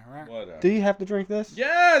 3 on there, right? Whatever. Do you have to drink this?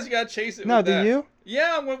 Yes, you gotta chase it. No, with do that. you?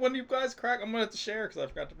 Yeah, when you guys crack, I'm gonna have to share because I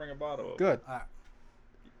forgot to bring a bottle. Over. Good.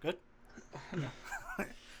 Good.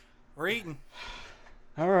 We're eating.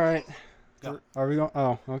 All right. Go. Are we going?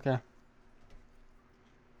 Oh, okay.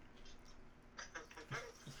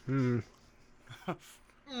 Mm.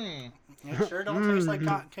 It sure don't taste like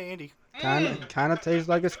cotton candy. Kind of tastes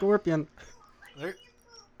like a scorpion. There-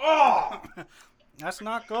 Oh! That's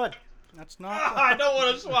not good. That's not I don't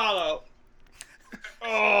want to swallow.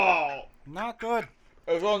 Oh! good. Not good.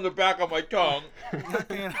 It's on the back of my tongue. Not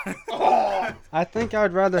being- Oh! I think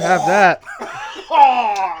I'd rather have that.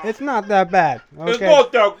 Oh! It's not that bad. It's Okay.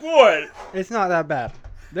 not that good. It's not that bad.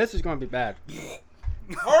 This is going to be bad.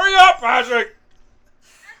 Hurry up, Patrick!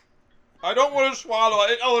 I don't want to swallow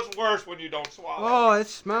it. Oh, it's worse when you don't swallow. Oh, it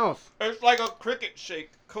smells. It's like a cricket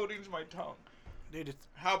shake coating my tongue. Dude,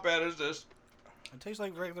 How bad is this? it tastes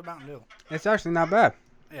like regular Mountain Dew. It's actually not bad.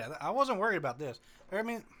 Yeah, I wasn't worried about this. I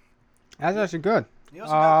mean, That's actually good. you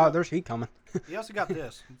also got There's heat coming. you also got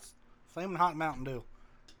this. It's flaming hot Mountain Dew.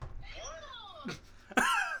 How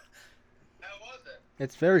was it?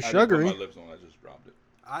 It's very I sugary. didn't put my lips on. I just dropped it.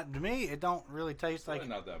 To me, it don't really taste like. It's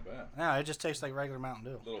not that bad. No, it just tastes like regular Mountain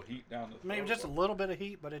Dew. A little heat down the throat. Maybe just a little bit of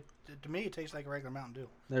heat, but to me, it tastes like regular Mountain Dew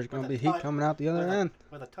There's going to With be a heat touch- coming out the other with a- end.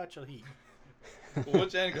 with a touch of heat. Well,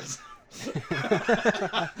 which end goes?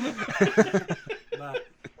 But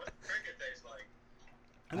What cricket tastes like?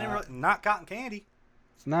 and they were not cotton candy.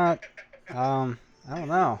 It's not. I don't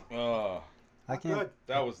know. Oh, I can't. Good.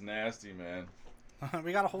 that was nasty, man.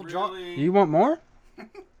 We got a whole jar. Really? You want more?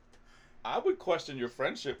 I would question your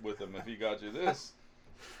friendship with him if he got you this.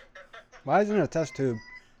 Why isn't it a test tube?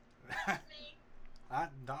 I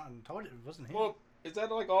Don told you it wasn't him. Well, is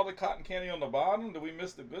that like all the cotton candy on the bottom? Did we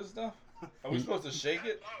miss the good stuff? Are we supposed to shake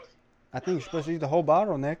it? I think you're supposed to eat the whole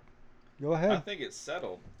bottle, Nick. Go I ahead. think it's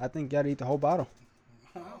settled. I think you gotta eat the whole bottle.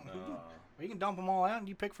 No, You can dump them all out and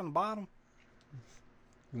you pick from the bottom.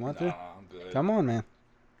 You want nah, to? I'm good. Come on, man.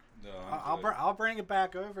 No, I'll I'm good. I'll bring it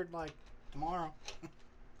back over like tomorrow.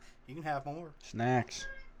 You can have more. Snacks.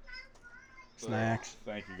 Snacks.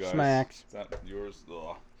 Thank you guys. Snacks. Is that yours?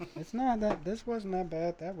 Ugh. It's not that. This wasn't that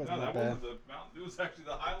bad. That wasn't No, that that bad. wasn't the Mountain Dew was actually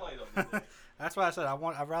the highlight of the day. That's why I said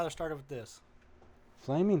I'd rather start it with this.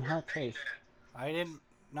 Flaming hot taste. I didn't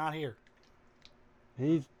not here.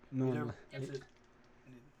 He's Either- no. It's, it-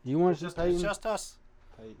 You want it's some just, Peyton? it's just us.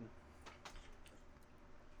 Peyton.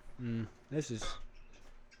 This is.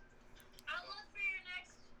 I'll look for your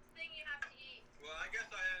next thing you have to eat. Well, I guess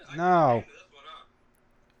I No. can this one, huh?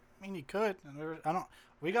 I mean, you could. I don't.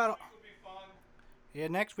 We got. It would be fun. Yeah,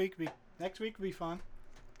 next week would be fun.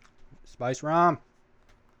 Spice rum.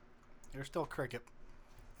 There's still cricket.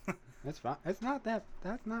 That's fine. It's not that.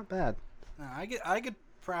 That's not bad. No, I could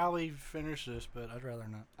probably finish this, but I'd rather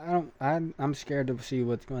not. I don't. I'm scared to see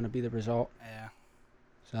what's going to be the result. Yeah.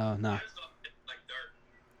 So no. I just thought it like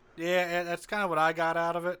dirt. Yeah, that's kind of what I got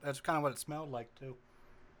out of it. That's kind of what it smelled like too.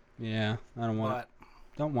 Yeah. I don't want But it.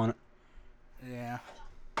 Don't want it. yeah,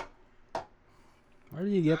 Where do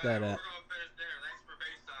you get that We're at? gonna finish dinner. Thanks for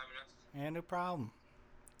FaceTiming us. yeah, no problem.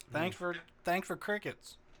 Thanks for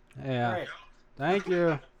crickets. Yeah. Great. Thank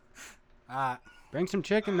you. All right. Bring some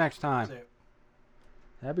chicken next time. That's it.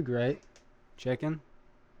 That'd be great. Chicken.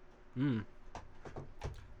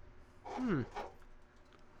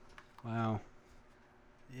 Wow.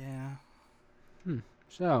 Yeah.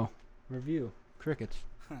 So, review. Crickets.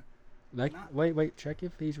 Like, Not- wait. Check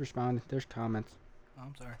if he's responded. There's comments. Oh,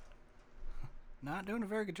 I'm sorry. Not doing a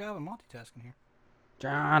very good job of multitasking here.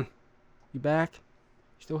 John, you back?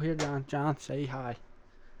 You still here, John? John, say hi.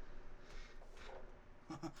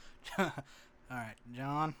 All right,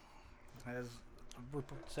 John, as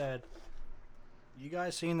Rupert said, you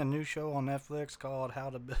guys seen the new show on Netflix called How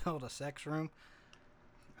to Build a Sex Room?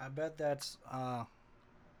 I bet that's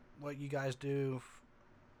what you guys do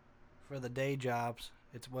for the day jobs.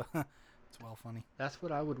 It's well, it's well funny. That's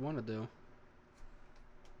what I would want to do.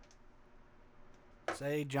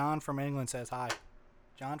 Say John from England says hi.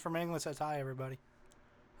 John from England says hi, everybody.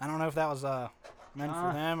 I don't know if that was meant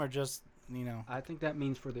for them or just, you know, I think that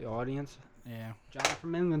means for the audience. yeah. John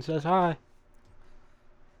from England says hi.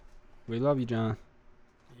 We love you, John.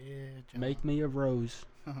 Yeah, John. Make me a rose.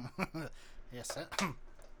 Yes,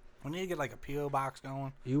 we need to get like a P.O. box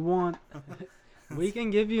going. You want? We can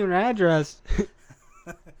give you an address.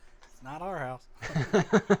 It's not our house.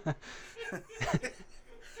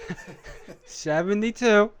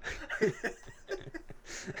 72.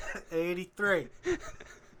 83.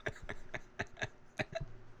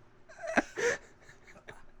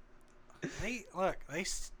 They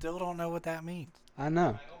still don't know what that means. I know. I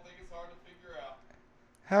don't think it's hard to figure out.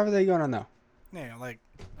 How are they gonna know? Yeah, like,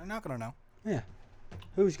 they're not gonna know. Yeah.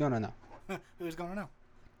 Who's gonna know? Who's gonna know?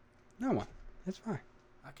 No one. It's fine.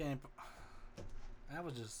 I can't. That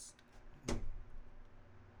was just.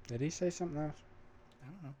 Did he say something else? I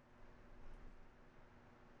don't know.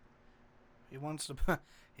 He wants to.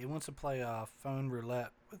 He wants to play phone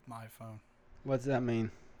roulette with my phone. What's that mean?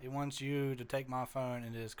 He wants you to take my phone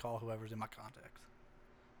and just call whoever's in my contacts.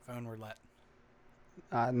 Phone roulette.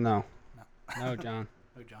 No. No. No, John.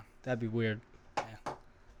 Oh, John. That'd be weird. Yeah.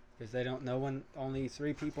 Because they don't. No one. Only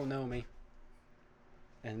 3 people know me.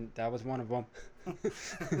 And that was one of them.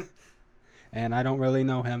 And I don't really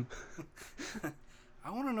know him. I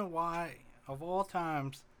want to know why, of all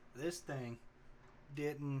times, this thing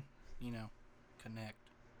didn't, connect.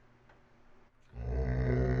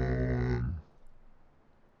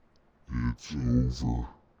 It's over.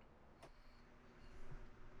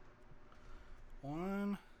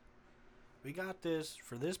 We got this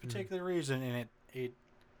for this particular reason, and it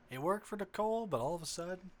worked for Nicole, but all of a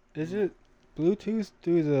sudden, Is it Bluetooth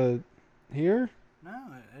through the here? no,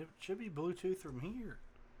 it should be Bluetooth from here.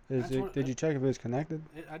 Is That's it? what- Did you check if it was connected?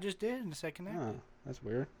 I just did in a second. Oh, that's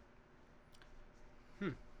weird.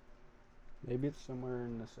 Maybe it's somewhere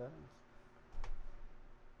in the settings.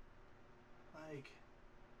 Like,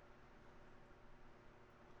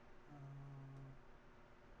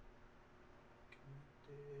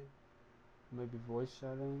 connected. Maybe voice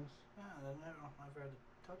settings. I've never had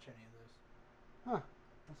to touch any of this.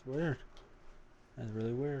 That's weird. That's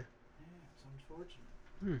really weird. Yeah, it's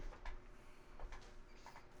unfortunate.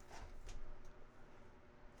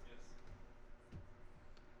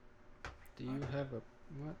 Do you have a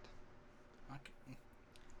what?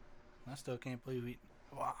 I still can't believe we.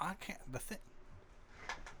 Well, I can't. The thing.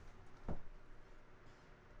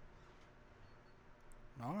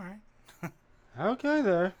 All right. Okay,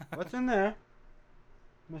 there. What's in there,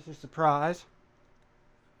 Mr. Surprise?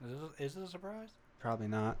 Is it a surprise? Probably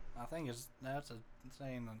not. I think that's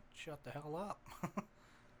saying to shut the hell up.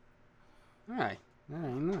 All right. All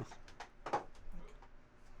right. Nice.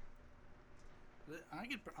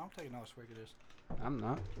 I'll take another swig of this. I'm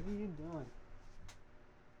not. What are you doing?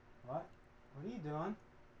 What? What are you doing?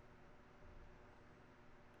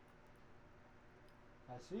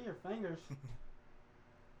 I see your fingers.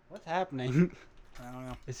 What's happening? I don't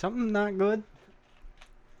know. Is something not good?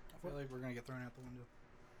 I feel like we're gonna get thrown out the window.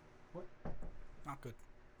 What? Not good.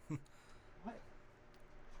 What?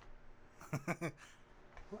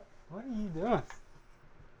 What are you doing?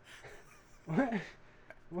 What?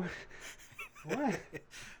 What? What?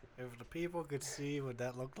 If the people could see what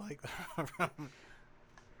that looked like.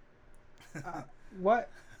 What?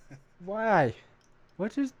 Why?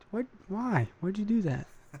 What just? What? Why? Why'd you do that?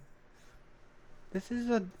 This is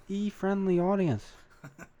a E-friendly audience.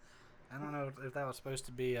 I don't know if that was supposed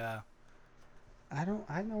to be. I know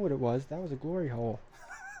what it was. That was a glory hole.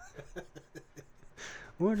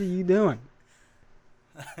 What are you doing?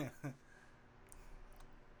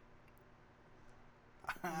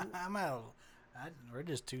 I'm out. We're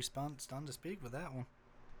just too stunned to speak with that one.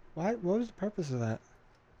 What was the purpose of that?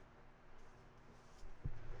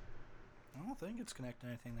 I don't think it's connected to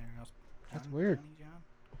anything there else. That's weird. John.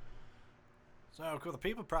 So cool. The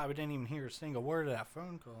people probably didn't even hear a single word of that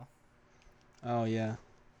phone call. Oh yeah.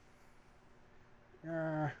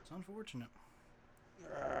 Yeah. It's unfortunate.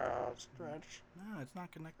 Stretch. No, it's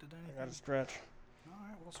not connected to anything. I gotta stretch. All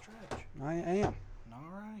right, we'll stretch. I am. All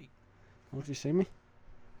right. Don't you see me?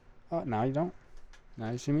 Oh, now you don't.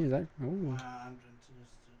 Now you see me? Is that? Ooh. I'm just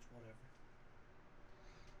whatever.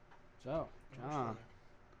 So, John,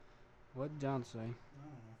 what did John say?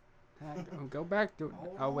 I don't know. Go back to.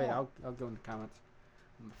 Hold Oh wait, on. I'll go in the comments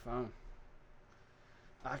on the phone.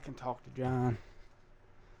 I can talk to John.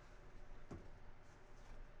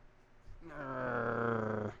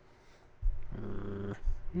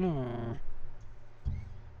 No.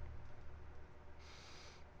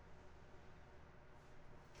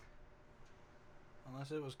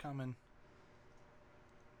 Unless it was coming.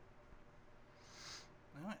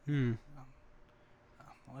 Alright. Unless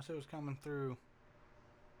it was coming through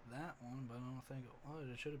that one, but I don't think it was.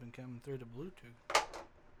 It should have been coming through the Bluetooth.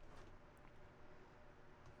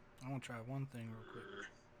 I want to try one thing real quick.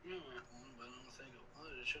 But I don't think it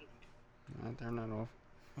was. It should have been. I'll turn that off.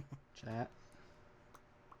 Chat.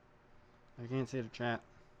 I can't see the chat.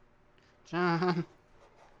 John,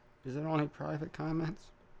 is there only private comments?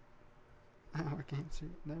 Oh, I can't see.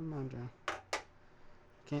 Never mind, John.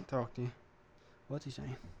 Can't talk to you. What's he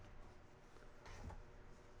saying?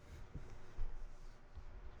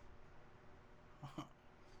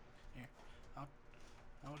 Here, I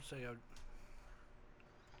would say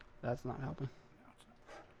That's not helping.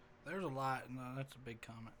 there's a lot. No, that's a big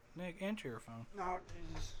comment. Nick, enter your phone. No,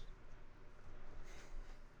 Jesus.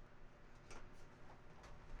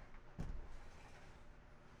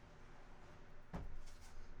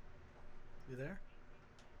 You there?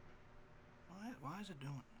 Why is it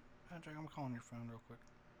doing? Patrick, I'm calling your phone real quick.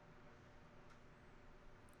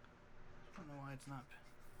 I don't know why it's not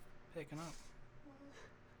picking up.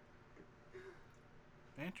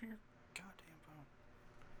 Answer your goddamn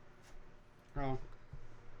phone. Oh.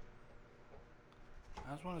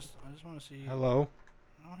 I just want to see. Hello.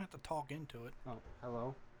 I don't have to talk into it. Oh,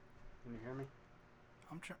 hello. Can you hear me?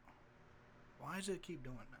 I'm trying. Why does it keep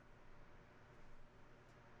doing that?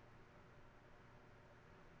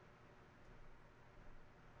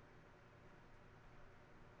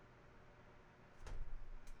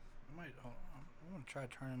 I'm gonna try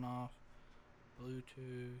turning off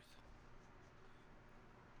Bluetooth.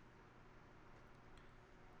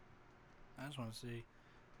 I just want to see.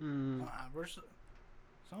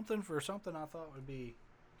 Something for something I thought would be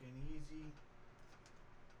an easy.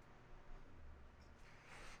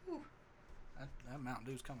 Whew. That Mountain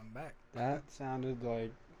Dew's coming back. That sounded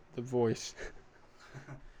like the voice.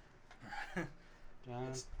 John,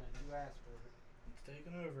 It's- you asked for it. It's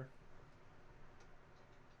taking over.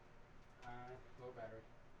 Low battery.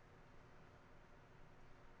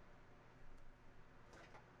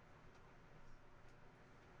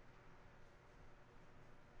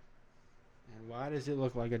 And why does it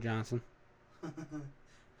look like a Johnson?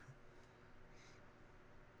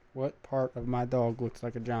 What part of my dog looks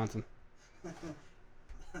like a Johnson? I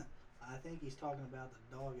think he's talking about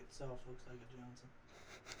the dog itself looks like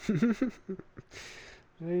a Johnson.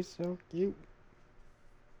 He's so cute.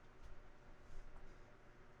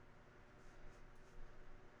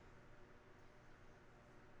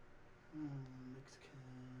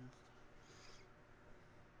 Mixcast.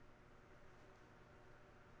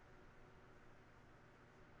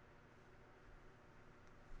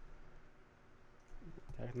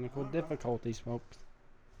 Technical difficulties, folks.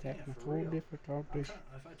 Yeah, for Technical real. difficulties.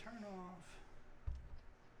 If I turn off.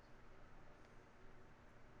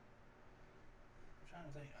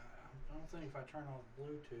 I don't think if I turn off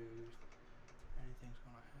Bluetooth, anything's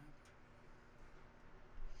gonna happen.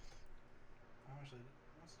 Honestly,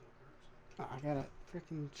 that still works. I gotta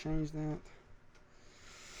freaking change that.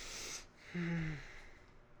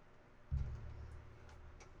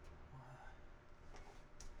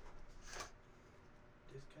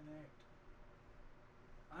 Disconnect.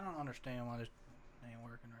 I don't understand why this ain't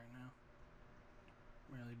working right now.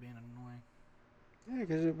 Really being annoying. Yeah,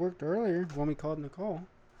 because it worked earlier when we called Nicole,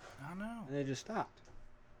 I know. and it just stopped.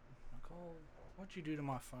 Nicole, what'd you do to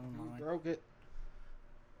my phone You line? broke it.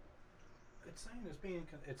 It's saying it's being.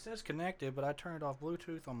 It says connected, but I turned off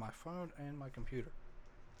Bluetooth on my phone and my computer.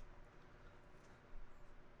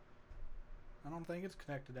 I don't think it's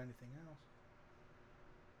connected to anything else.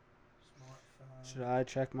 Smartphone. Should I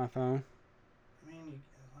check my phone? I mean,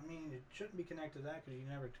 it shouldn't be connected to that because you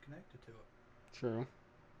never connected to it. True.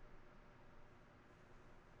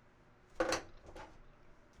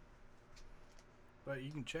 But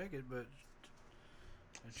you can check it, but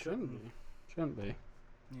it Shouldn't be. Shouldn't be.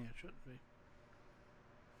 Yeah, it shouldn't be.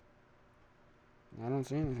 I don't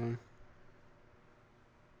see anything.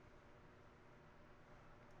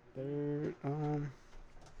 There,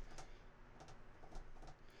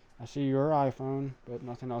 I see your iPhone, but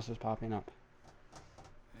nothing else is popping up.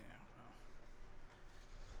 Yeah.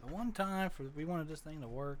 Well. The one time we wanted this thing to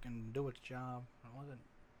work and do its job, it wasn't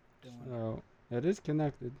doing it. So, it is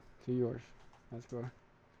connected to yours. That's good.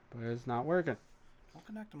 But it's not working. Don't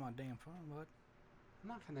connect to my damn phone, bud. I'm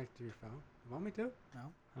not connected to your phone. You want me to? No.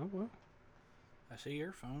 Oh, well. I see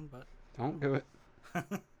your phone, but Don't do it. I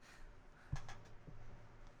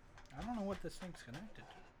don't know what this thing's connected to.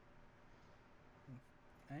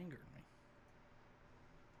 It angered me.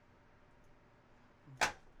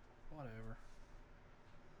 Whatever.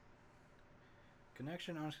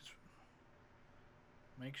 Connection on.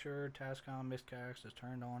 Make sure Tascom Miscast is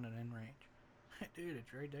turned on and in range. Dude,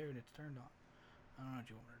 it's right there and it's turned on. I don't know what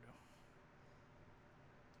you want me to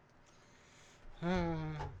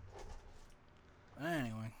do.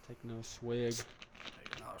 Anyway. Take no swig.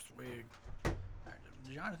 Take another swig. Alright,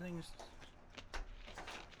 did you have anything? Is there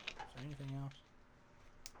anything else?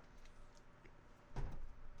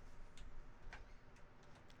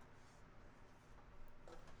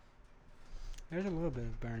 There's a little bit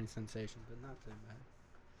of burning sensation, but not too bad.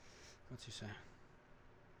 What's he say?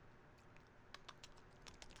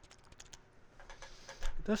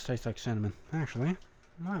 It does taste like cinnamon, actually.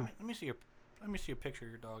 Wow. Let me see a picture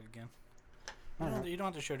of your dog again. Alright. You don't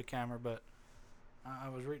have to show the camera, but I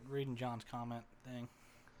was reading John's comment thing.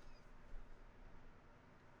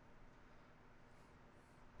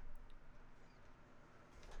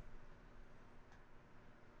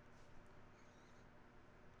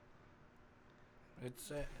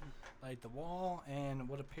 It's like the wall and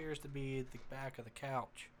what appears to be the back of the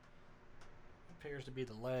couch appears to be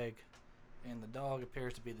the leg, and the dog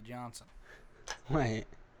appears to be the Johnson. Wait.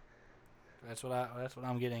 That's what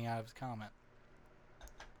I'm getting out of his comment.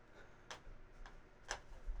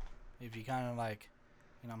 If you kind of like,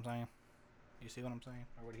 you know what I'm saying? You see what I'm saying?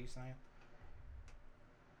 Or what he's saying?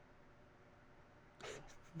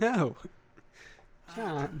 No.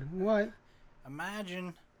 John, what?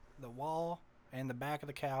 Imagine the wall and the back of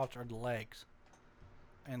the couch are the legs,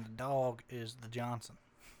 and the dog is the Johnson.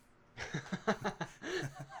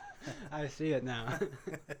 I see it now.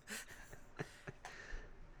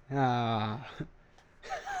 Ah.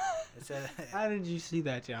 It said, How did you see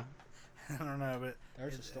that, John? I don't know, but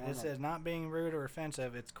There's a storm. it says not being rude or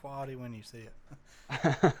offensive. It's quality when you see it.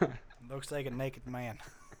 Looks like a naked man.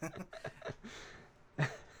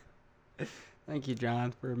 Thank you,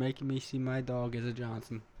 John, for making me see my dog as a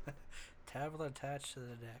Johnson. Tablet attached to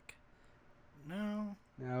the deck. No.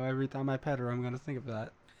 Now, every time I pet her, I'm going to think of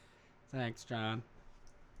that. Thanks, John.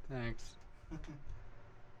 Thanks.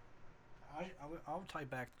 I'll type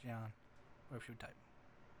back to John. Or if you type.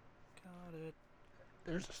 Got it.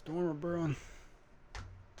 There's a storm brewing.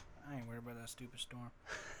 I ain't worried about that stupid storm.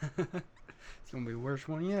 It's going to be the worst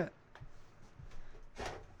one yet.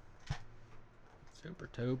 Super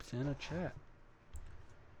Tope's in a chat.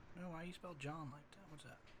 No, why you spell John like that? What's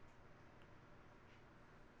that?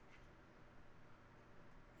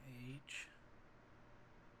 H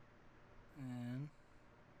N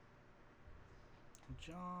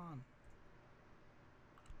John.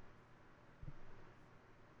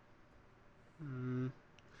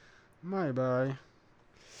 Bye.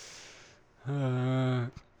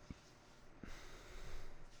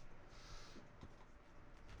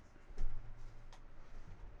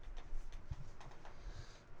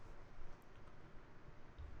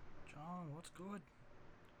 John, what's good?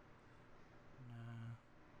 Nah.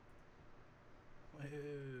 Wait.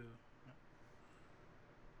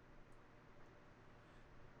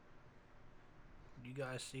 You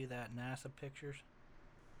guys see that NASA pictures?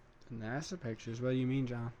 The NASA pictures? What do you mean,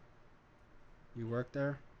 John? You work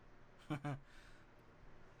there? Yeah,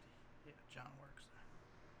 John works there.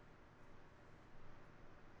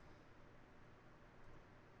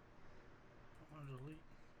 I want to delete.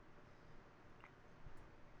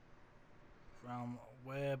 From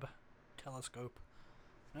Webb Telescope.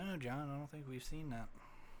 No, John, I don't think we've seen that.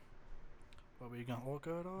 But we gonna look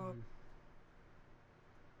it up. Mm.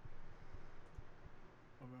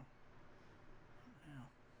 Okay. Yeah.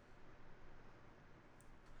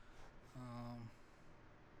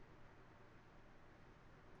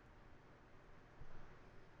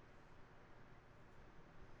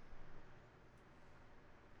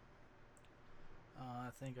 I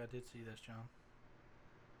think I did see this, John.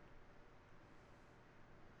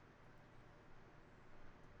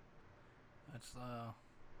 That's gonna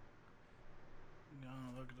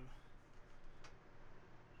look at the.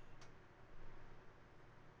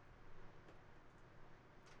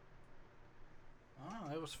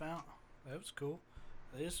 Oh, it was found. That was cool.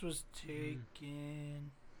 This was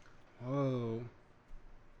taken Whoa.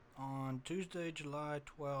 on Tuesday, July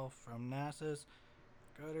 12th from NASA's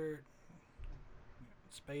Goddard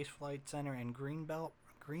Space Flight Center in Greenbelt,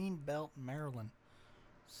 Maryland.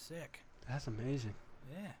 Sick. That's amazing.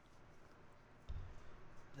 Yeah.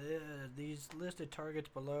 These listed targets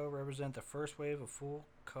below represent the first wave of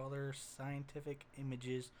full-color scientific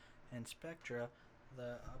images and spectra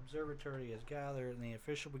the observatory has gathered in the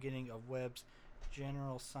official beginning of Webb's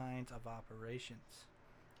general science of operations.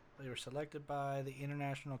 They were selected by the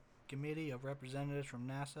International Committee of Representatives from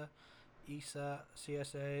NASA, ESA,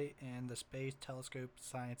 CSA, and the Space Telescope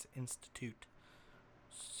Science Institute.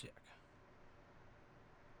 Sick.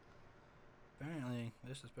 Apparently,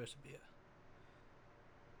 this is supposed to be a...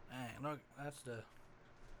 Dang, look, look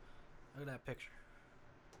at that picture.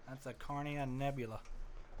 That's the Carnea Nebula.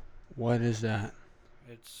 What is that?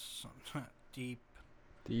 It's deep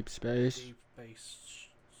Space? space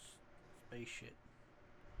shit.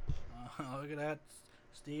 Look at that.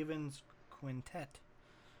 Stevens Quintet.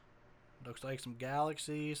 Looks like some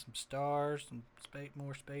galaxies, some stars, some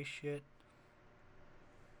more space shit.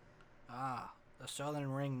 Ah, the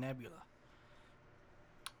Southern Ring Nebula.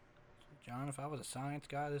 John, if I was a science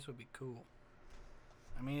guy, this would be cool.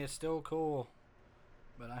 I mean, it's still cool,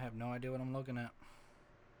 but I have no idea what I'm looking at.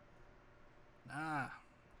 Nah,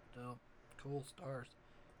 still cool stars.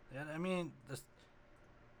 Yeah, I mean,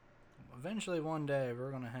 eventually one day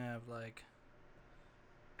we're gonna have like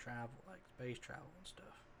travel, like space travel and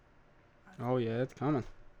stuff. Oh yeah, it's coming.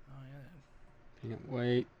 Oh yeah. Can't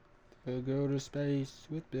wait to go to space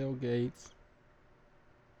with Bill Gates.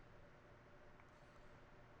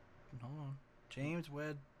 Hold on. James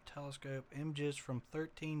Webb Telescope images from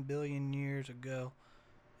 13 billion years ago.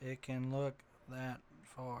 It can look that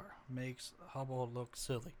far. Makes Hubble look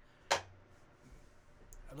silly.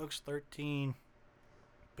 It looks 13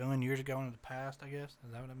 billion years ago into the past, I guess.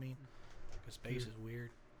 Is that what I mean? Because space is weird.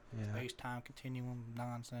 Yeah. Space-time continuum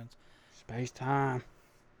nonsense. Space time.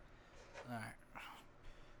 Alright.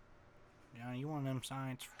 Johnny, you one of them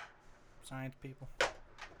science people?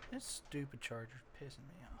 This stupid charger's pissing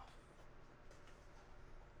me off.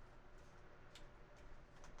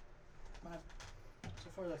 So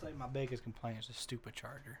far, that's like my biggest complaint is this stupid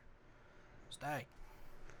charger. Stay.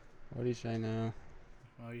 What do you say now?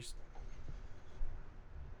 Well,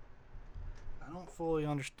 I don't fully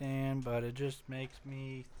understand, but it just makes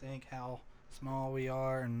me think how small we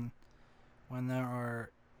are, and when there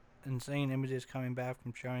are insane images coming back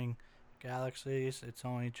from showing galaxies, it's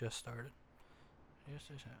only just started. Yes,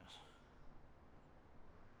 it has.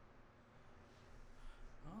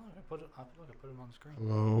 Oh, look, I put it on the screen.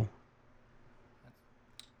 Hello?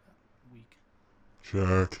 Weak.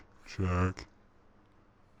 Check.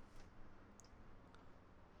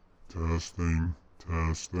 Testing.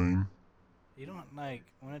 You don't, like,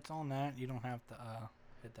 when it's on that, you don't have to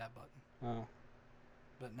hit that button. Oh.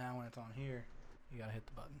 But now when it's on here, you gotta hit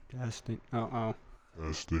the button. Testing. Oh.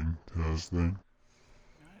 Testing.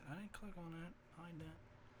 I didn't click on that. Hide that.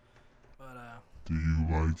 But, Do you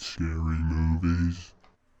like scary movies?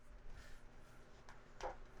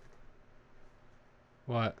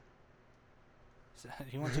 What?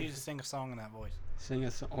 he wants you to sing a song in that voice. Sing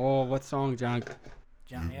a song. Oh, what song, John?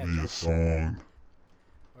 John, Give me a song.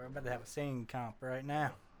 We're about to have a singing comp right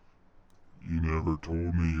now. You never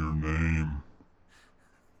told me your name.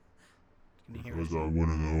 Can you hear Because us? I want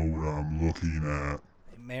to know what I'm looking at.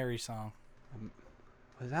 A Mary song. What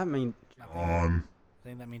does that mean? John. I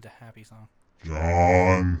think that means a happy song.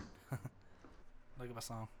 John. Look at my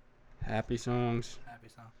song. Happy songs. Happy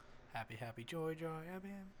song. Happy, happy, joy, joy, happy,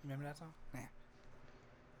 happy. Remember that song? Yeah.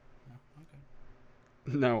 No? Okay.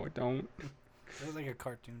 No, I don't. It was like a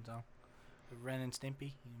cartoon song. Ren and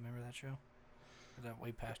Stimpy. You remember that show? Or is that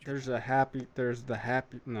way past your There's the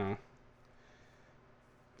happy. No.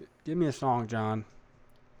 Give me a song, John.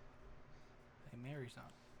 Hey, Mary song.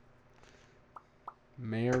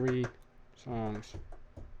 Merry songs.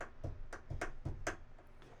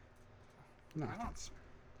 No, I don't- it's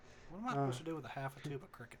What am I supposed to do with a half a tube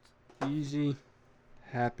of crickets? easy,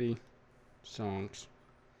 happy songs.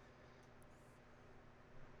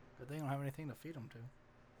 But they don't have anything to feed them to.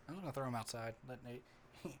 I'm just gonna throw them outside.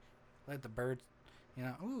 Let the birds,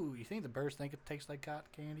 Ooh, you think the birds think it tastes like cotton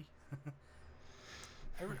candy?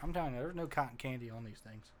 I'm telling you, there's no cotton candy on these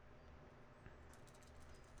things.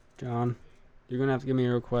 John, you're gonna have to give me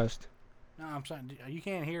a request. No, I'm saying you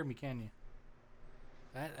can't hear me, can you?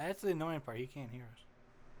 That's the annoying part. He can't hear us.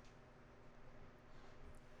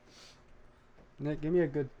 Nick, give me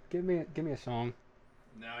a song.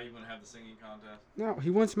 Now you want to have the singing contest? No, he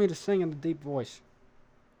wants me to sing in a deep voice.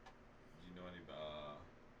 Do you know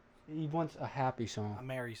any? He wants a happy song. A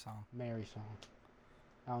Mary song. Merry song.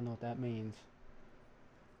 I don't know what that means.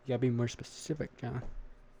 You gotta be more specific, John.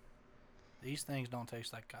 These things don't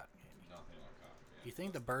taste like cotton candy. Nothing like cotton candy. You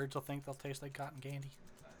think the birds will think they'll taste like cotton candy?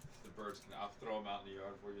 The birds can. I'll throw them out in the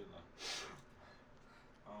yard for you.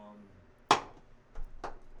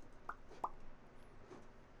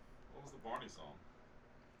 What was the Barney song?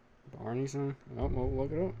 Barney song? Oh, well,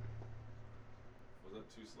 look it up. Was that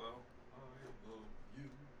too slow? I love you.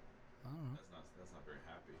 I don't know. That's not very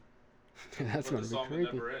happy. That's But gonna the be song creepy.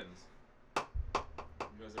 that never ends.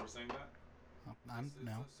 You guys ever sing that? This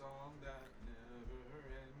No. is a song that never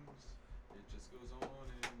ends. It just goes on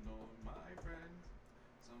and on, my friend.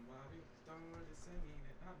 Somebody started singing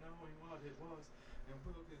it, not knowing what it was, and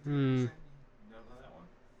we'll continue singing. You know that one?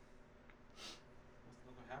 That's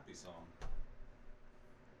another happy song.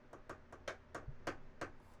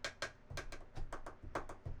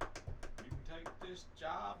 You can take this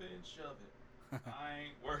job and shove it. I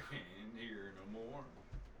ain't working here no more.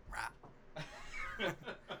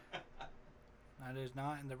 That is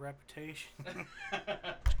not in the reputation.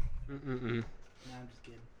 Mm-mm-mm. No, I'm just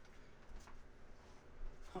kidding.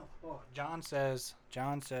 Oh, John says,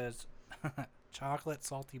 chocolate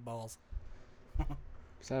salty balls.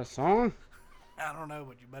 Is that a song? I don't know,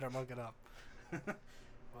 but you better look it up.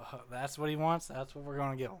 Well, that's what he wants. That's what we're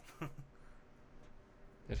gonna give him.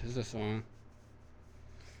 It is a song.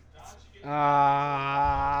 You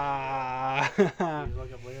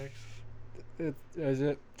look up lyrics. Is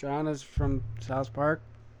it John is from South Park?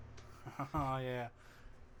 Oh yeah.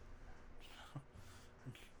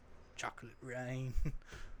 Chocolate rain.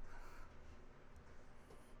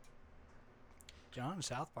 John's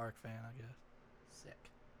South Park fan, I guess.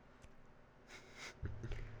 Sick.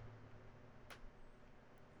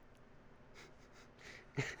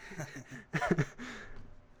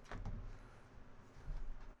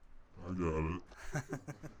 I got it.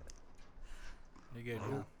 You good,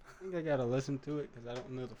 John? I think I gotta listen to it because I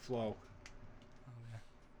don't know the flow. Okay.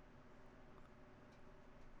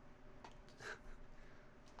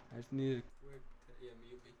 I just need a quick. Yeah,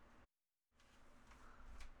 mute me.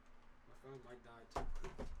 My phone might die too.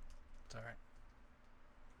 It's alright.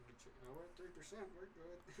 No, we're at 3%. We're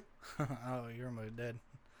good. Oh, you're almost dead.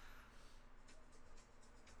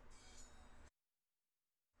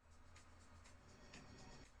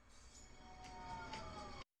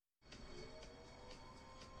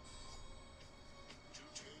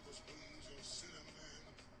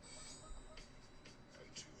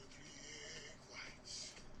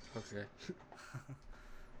 Okay.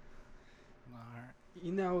 Alright.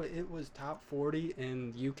 You know, it was top 40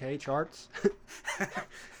 in UK charts.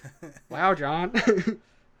 Wow, John.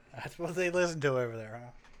 That's what they listen to over there,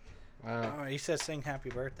 huh? Wow. Oh, he says sing happy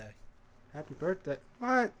birthday. Happy birthday.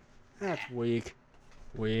 What? That's weak.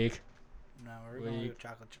 Weak. No, we're going to do Weak.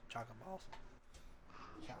 chocolate balls.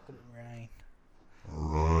 Chocolate rain.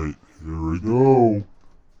 Alright, here we go.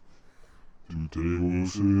 2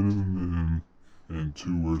 tables cinnamon and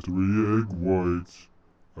 2 or 3 egg whites.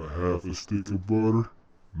 A half a stick of butter,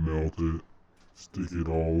 melt it. Stick it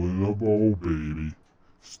all in a bowl, baby.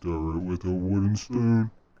 Stir it with a wooden spoon.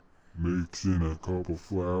 Mix in a cup of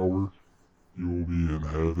flour. You'll be in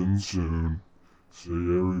heaven soon. Say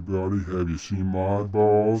everybody, have you seen my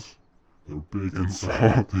balls? They're big and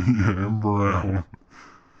salty and brown.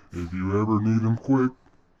 If you ever need them quick,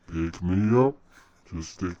 pick me up.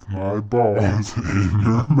 Just stick my balls in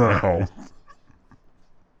your mouth.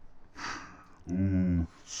 Ooh,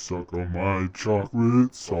 suck on my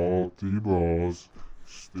chocolate salty balls.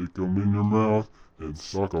 Stick 'em in your mouth and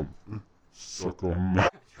suck 'em. Suck on my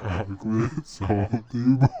chocolate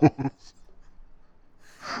salty balls.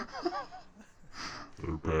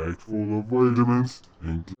 They're packed full of vitamins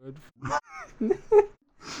and good good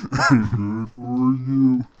for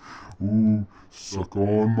you. Ooh, suck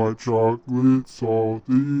on my chocolate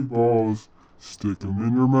salty balls. Stick 'em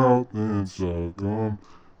in your mouth and suck 'em.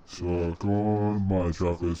 Suck on my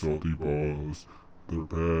chocolate salty balls. They're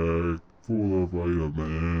packed full of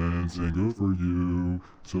vitamins and good for you.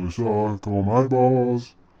 So suck on my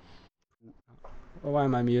balls. Oh, why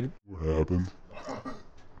am I muted? What happened?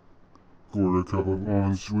 Quarter cup of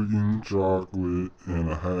unsweetened chocolate and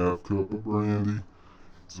a half cup of brandy.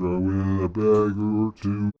 Throw in a bag or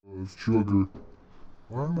two of sugar.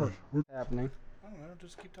 Why am I? What? What's happening? I don't know.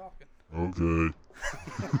 Just keep talking. Okay.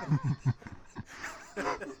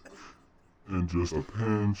 And just a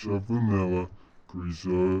pinch of vanilla. Grease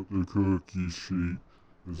up the cookie sheet.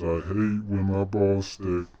 'Cause I hate when my balls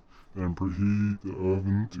stick. Then preheat the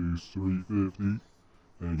oven to 350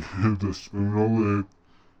 and give the spoon a lick.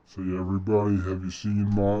 Say, everybody, have you seen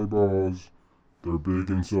my balls? They're big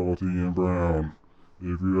and salty and brown.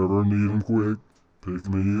 If you ever need 'em quick, pick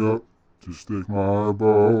me up to stick my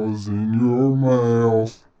balls in your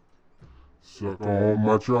mouth. Suck on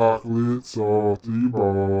my chocolate salty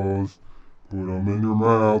balls. Put 'em in your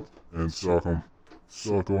mouth and suck 'em.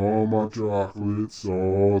 Suck on my chocolate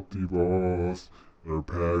salty balls. They're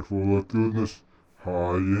packed full of goodness,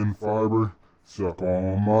 high in fiber. Suck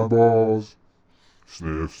on my balls.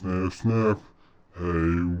 Sniff, sniff, sniff. Hey,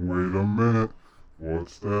 wait a minute.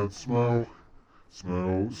 What's that smell?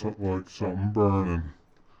 Smells like something burning.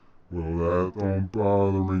 Well, that don't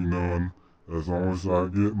bother me none, as long as I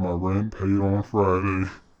get my rent paid on Friday.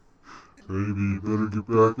 Baby, better get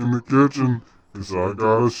back in the kitchen, 'cause I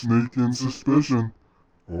got a sneaking suspicion.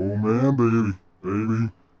 Oh man, baby,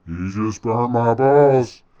 you just burned my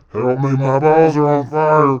balls. Help me, my balls are on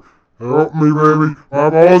fire. Help me, baby, my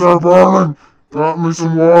balls are burning. Got me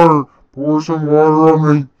some water. Pour some water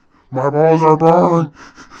on me. My balls are burning.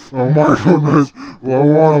 Oh my goodness.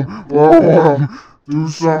 Blow on 'em. Blow on 'em. Do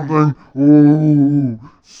something. Ooh.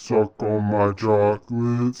 Suck on my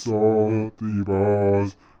chocolate salty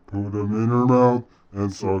balls. Put 'em in your mouth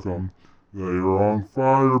and suck 'em. They're on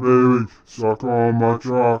fire, baby. Suck on my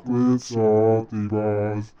chocolate salty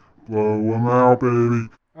balls. Blow 'em out, baby.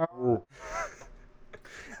 Oh.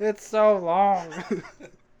 It's so long.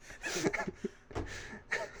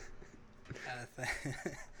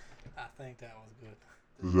 I think that was good.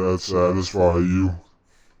 Does that satisfy you?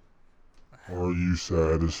 Are you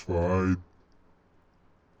satisfied?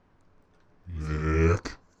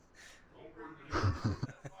 Nick?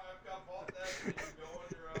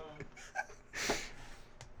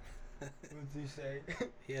 What'd you say?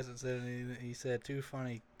 He hasn't said anything. He said too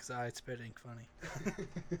funny because I spitting funny.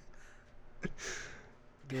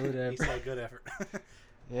 Good He effort. said good effort.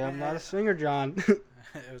 Yeah, I'm not a singer, John.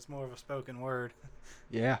 It was more of a spoken word.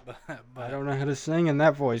 Yeah. But I don't know how to sing in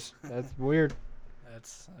that voice. That's weird. It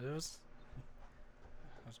was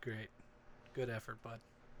great. Good effort, bud.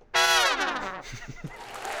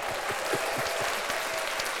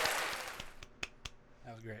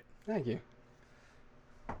 That was great. Thank you.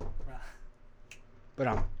 Right.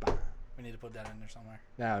 But We need to put that in there somewhere.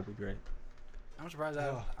 that would be great. I'm surprised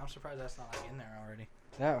that's not like in there already.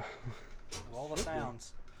 That Of all the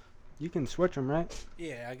sounds. you can switch them, right?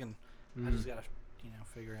 Yeah, I can. I Mm. just gotta,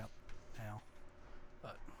 figure out how.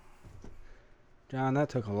 But John, that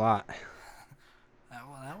took a lot.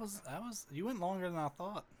 that was. You went longer than I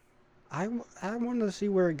thought. I wanted to see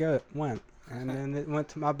where it went, and then it went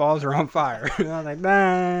to my balls are on fire. And I was like,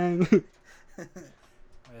 bang.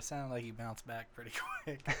 It sounded like you bounced back pretty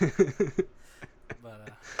quick. But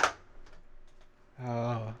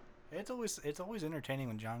Oh, it's always entertaining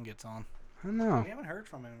when John gets on. I know. We haven't heard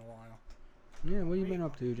from him in a while. Yeah, what have you been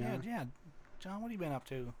up to, John? Yeah, John, what have you been up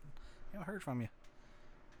to? Haven't heard from you.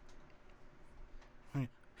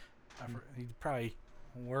 He's probably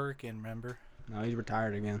working, remember? No, he's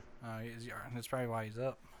retired again. That's probably why he's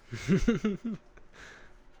up.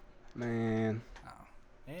 Man. Oh.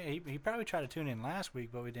 Yeah, he probably tried to tune in last week,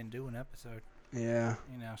 but we didn't do an episode. Yeah.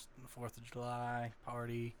 The 4th of July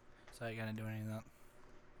party, so I didn't do any of that.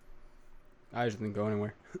 I just didn't go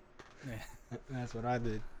anywhere. Yeah. That's what I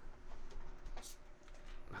did.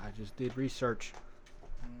 I just did research.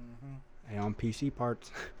 Mm-hmm. And on PC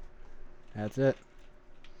parts. That's it.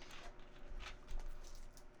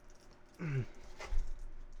 Yeah,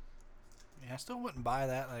 I still wouldn't buy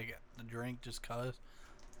that, like, the drink just 'cause.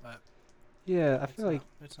 But Yeah, I feel like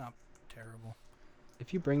it's not terrible.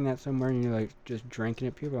 if you bring that somewhere and you're like just drinking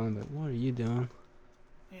it, people are like, what are you doing?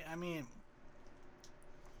 Yeah, I mean,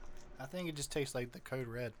 I think it just tastes like the Code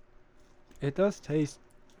Red. It does taste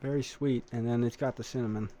very sweet, and then it's got the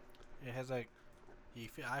cinnamon. It has like,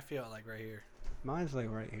 I feel it like right here. Mine's like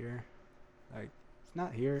right here. Like, it's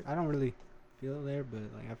not here. I don't really feel it there, but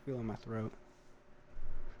like I feel it in my throat.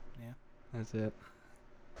 Yeah. That's it.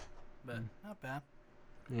 But not bad.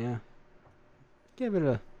 Yeah. Give it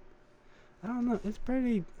a. I don't know. It's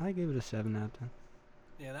pretty. I give it a 7 out of 10.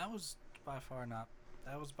 Yeah, that was by far not.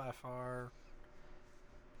 That was by far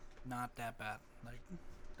not that bad. Like,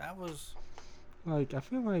 that was. Like, I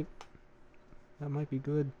feel like that might be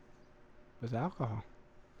good with alcohol.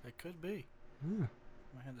 It could be. Yeah.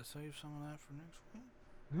 I had to save some of that for next week.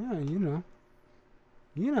 Yeah, you know.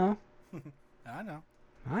 You know. I know.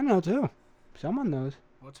 I know too. Someone knows.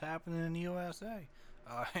 What's happening in the USA?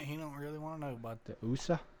 You don't really want to know about The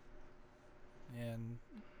USA. and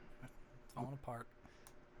falling apart.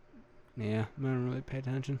 Yeah, I don't really pay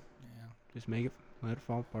attention. Yeah. Just let it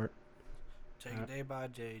fall apart. Take it day by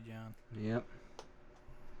day, John. Yep.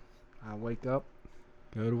 I wake up,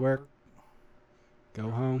 go to work, go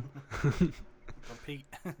home. Repeat.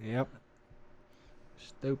 Yep.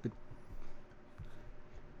 Stupid.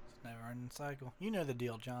 It's never ending cycle. You know the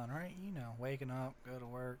deal, John, right? You know, waking up, go to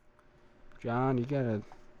work. John, you gotta.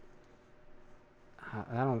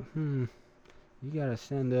 I don't. You gotta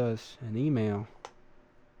send us an email.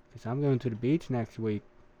 Because I'm going to the beach next week.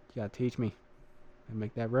 You gotta teach me how to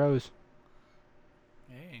make that rose.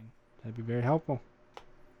 Hey, That'd be very helpful.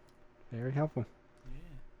 Very helpful.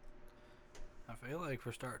 yeah. I feel like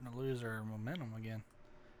we're starting to lose our momentum again.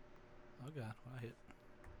 Oh God, what I hit.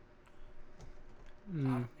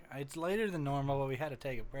 It's later than normal, but we had to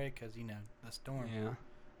take a break because, you know, the storm. Yeah.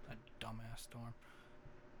 That dumbass storm.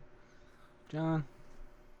 John,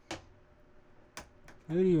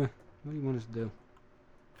 what do you want us to do?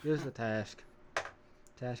 Give us a task.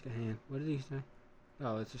 Task at hand. What did he say?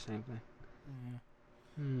 Oh, it's the same thing.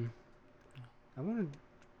 Yeah. I wanted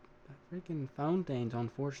that freaking phone thing's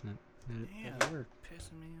unfortunate. That Yeah, it doesn't work.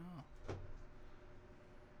 pissing me off.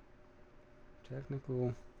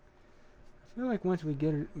 Technical. I feel like once we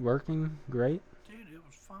get it working, great. Dude, it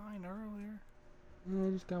was fine earlier.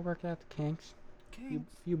 Yeah, just gotta work out the kinks. Kings.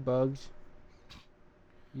 Few bugs.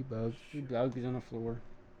 Few bugs on the floor.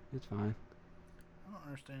 It's fine. I don't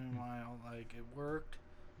understand why, like, it worked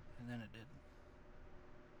and then it didn't.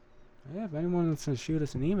 Yeah, if anyone wants to shoot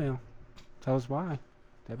us an email, tell us why.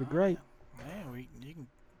 That'd be great. Man, you can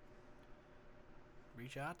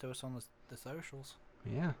reach out to us on the socials.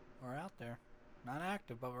 Yeah. We're out there. Not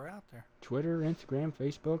active, but we're out there. Twitter, Instagram,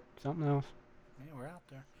 Facebook, something else. Yeah, we're out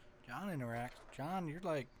there. John interacts. John, you're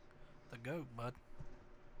like the goat, bud.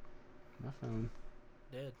 My phone.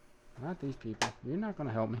 Dead. Not these people. You're not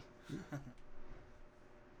gonna help me.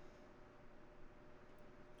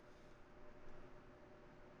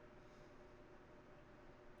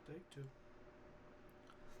 Take two.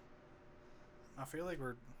 I feel like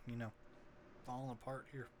we're, you know, falling apart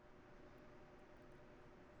here.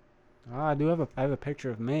 Oh, I have a picture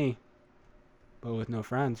of me, but with no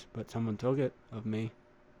friends. But someone took it of me.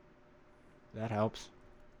 That helps.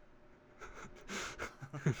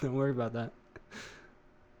 Don't worry about that.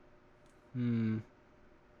 Alright.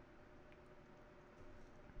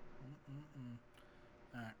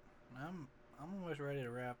 I'm almost ready to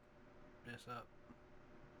wrap this up.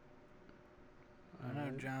 I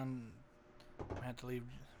know John had to leave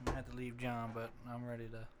John, but I'm ready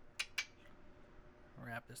to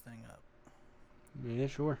wrap this thing up. Yeah,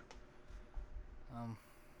 sure.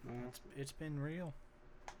 It's been real.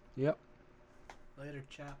 Yep. Later,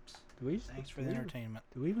 chaps. Thanks for do the we- entertainment.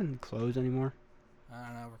 Do we even close anymore? I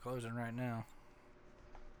don't know, we're closing right now.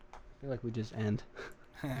 I feel like we just end.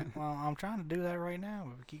 Well, I'm trying to do that right now,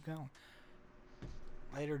 but we keep going.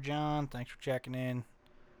 Later, John. Thanks for checking in.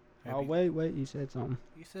 Oh, wait, you said something.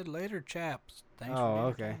 He said later, chaps. Thanks Oh, for the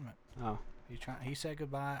okay. entertainment. Oh. He said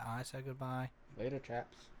goodbye. I said goodbye. Later,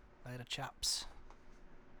 chaps. Later, chaps.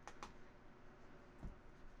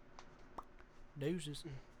 Deuces.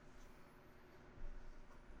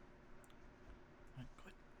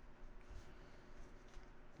 Quit.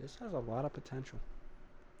 This has a lot of potential.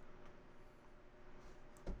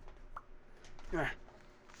 Oh,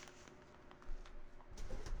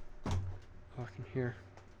 I can hear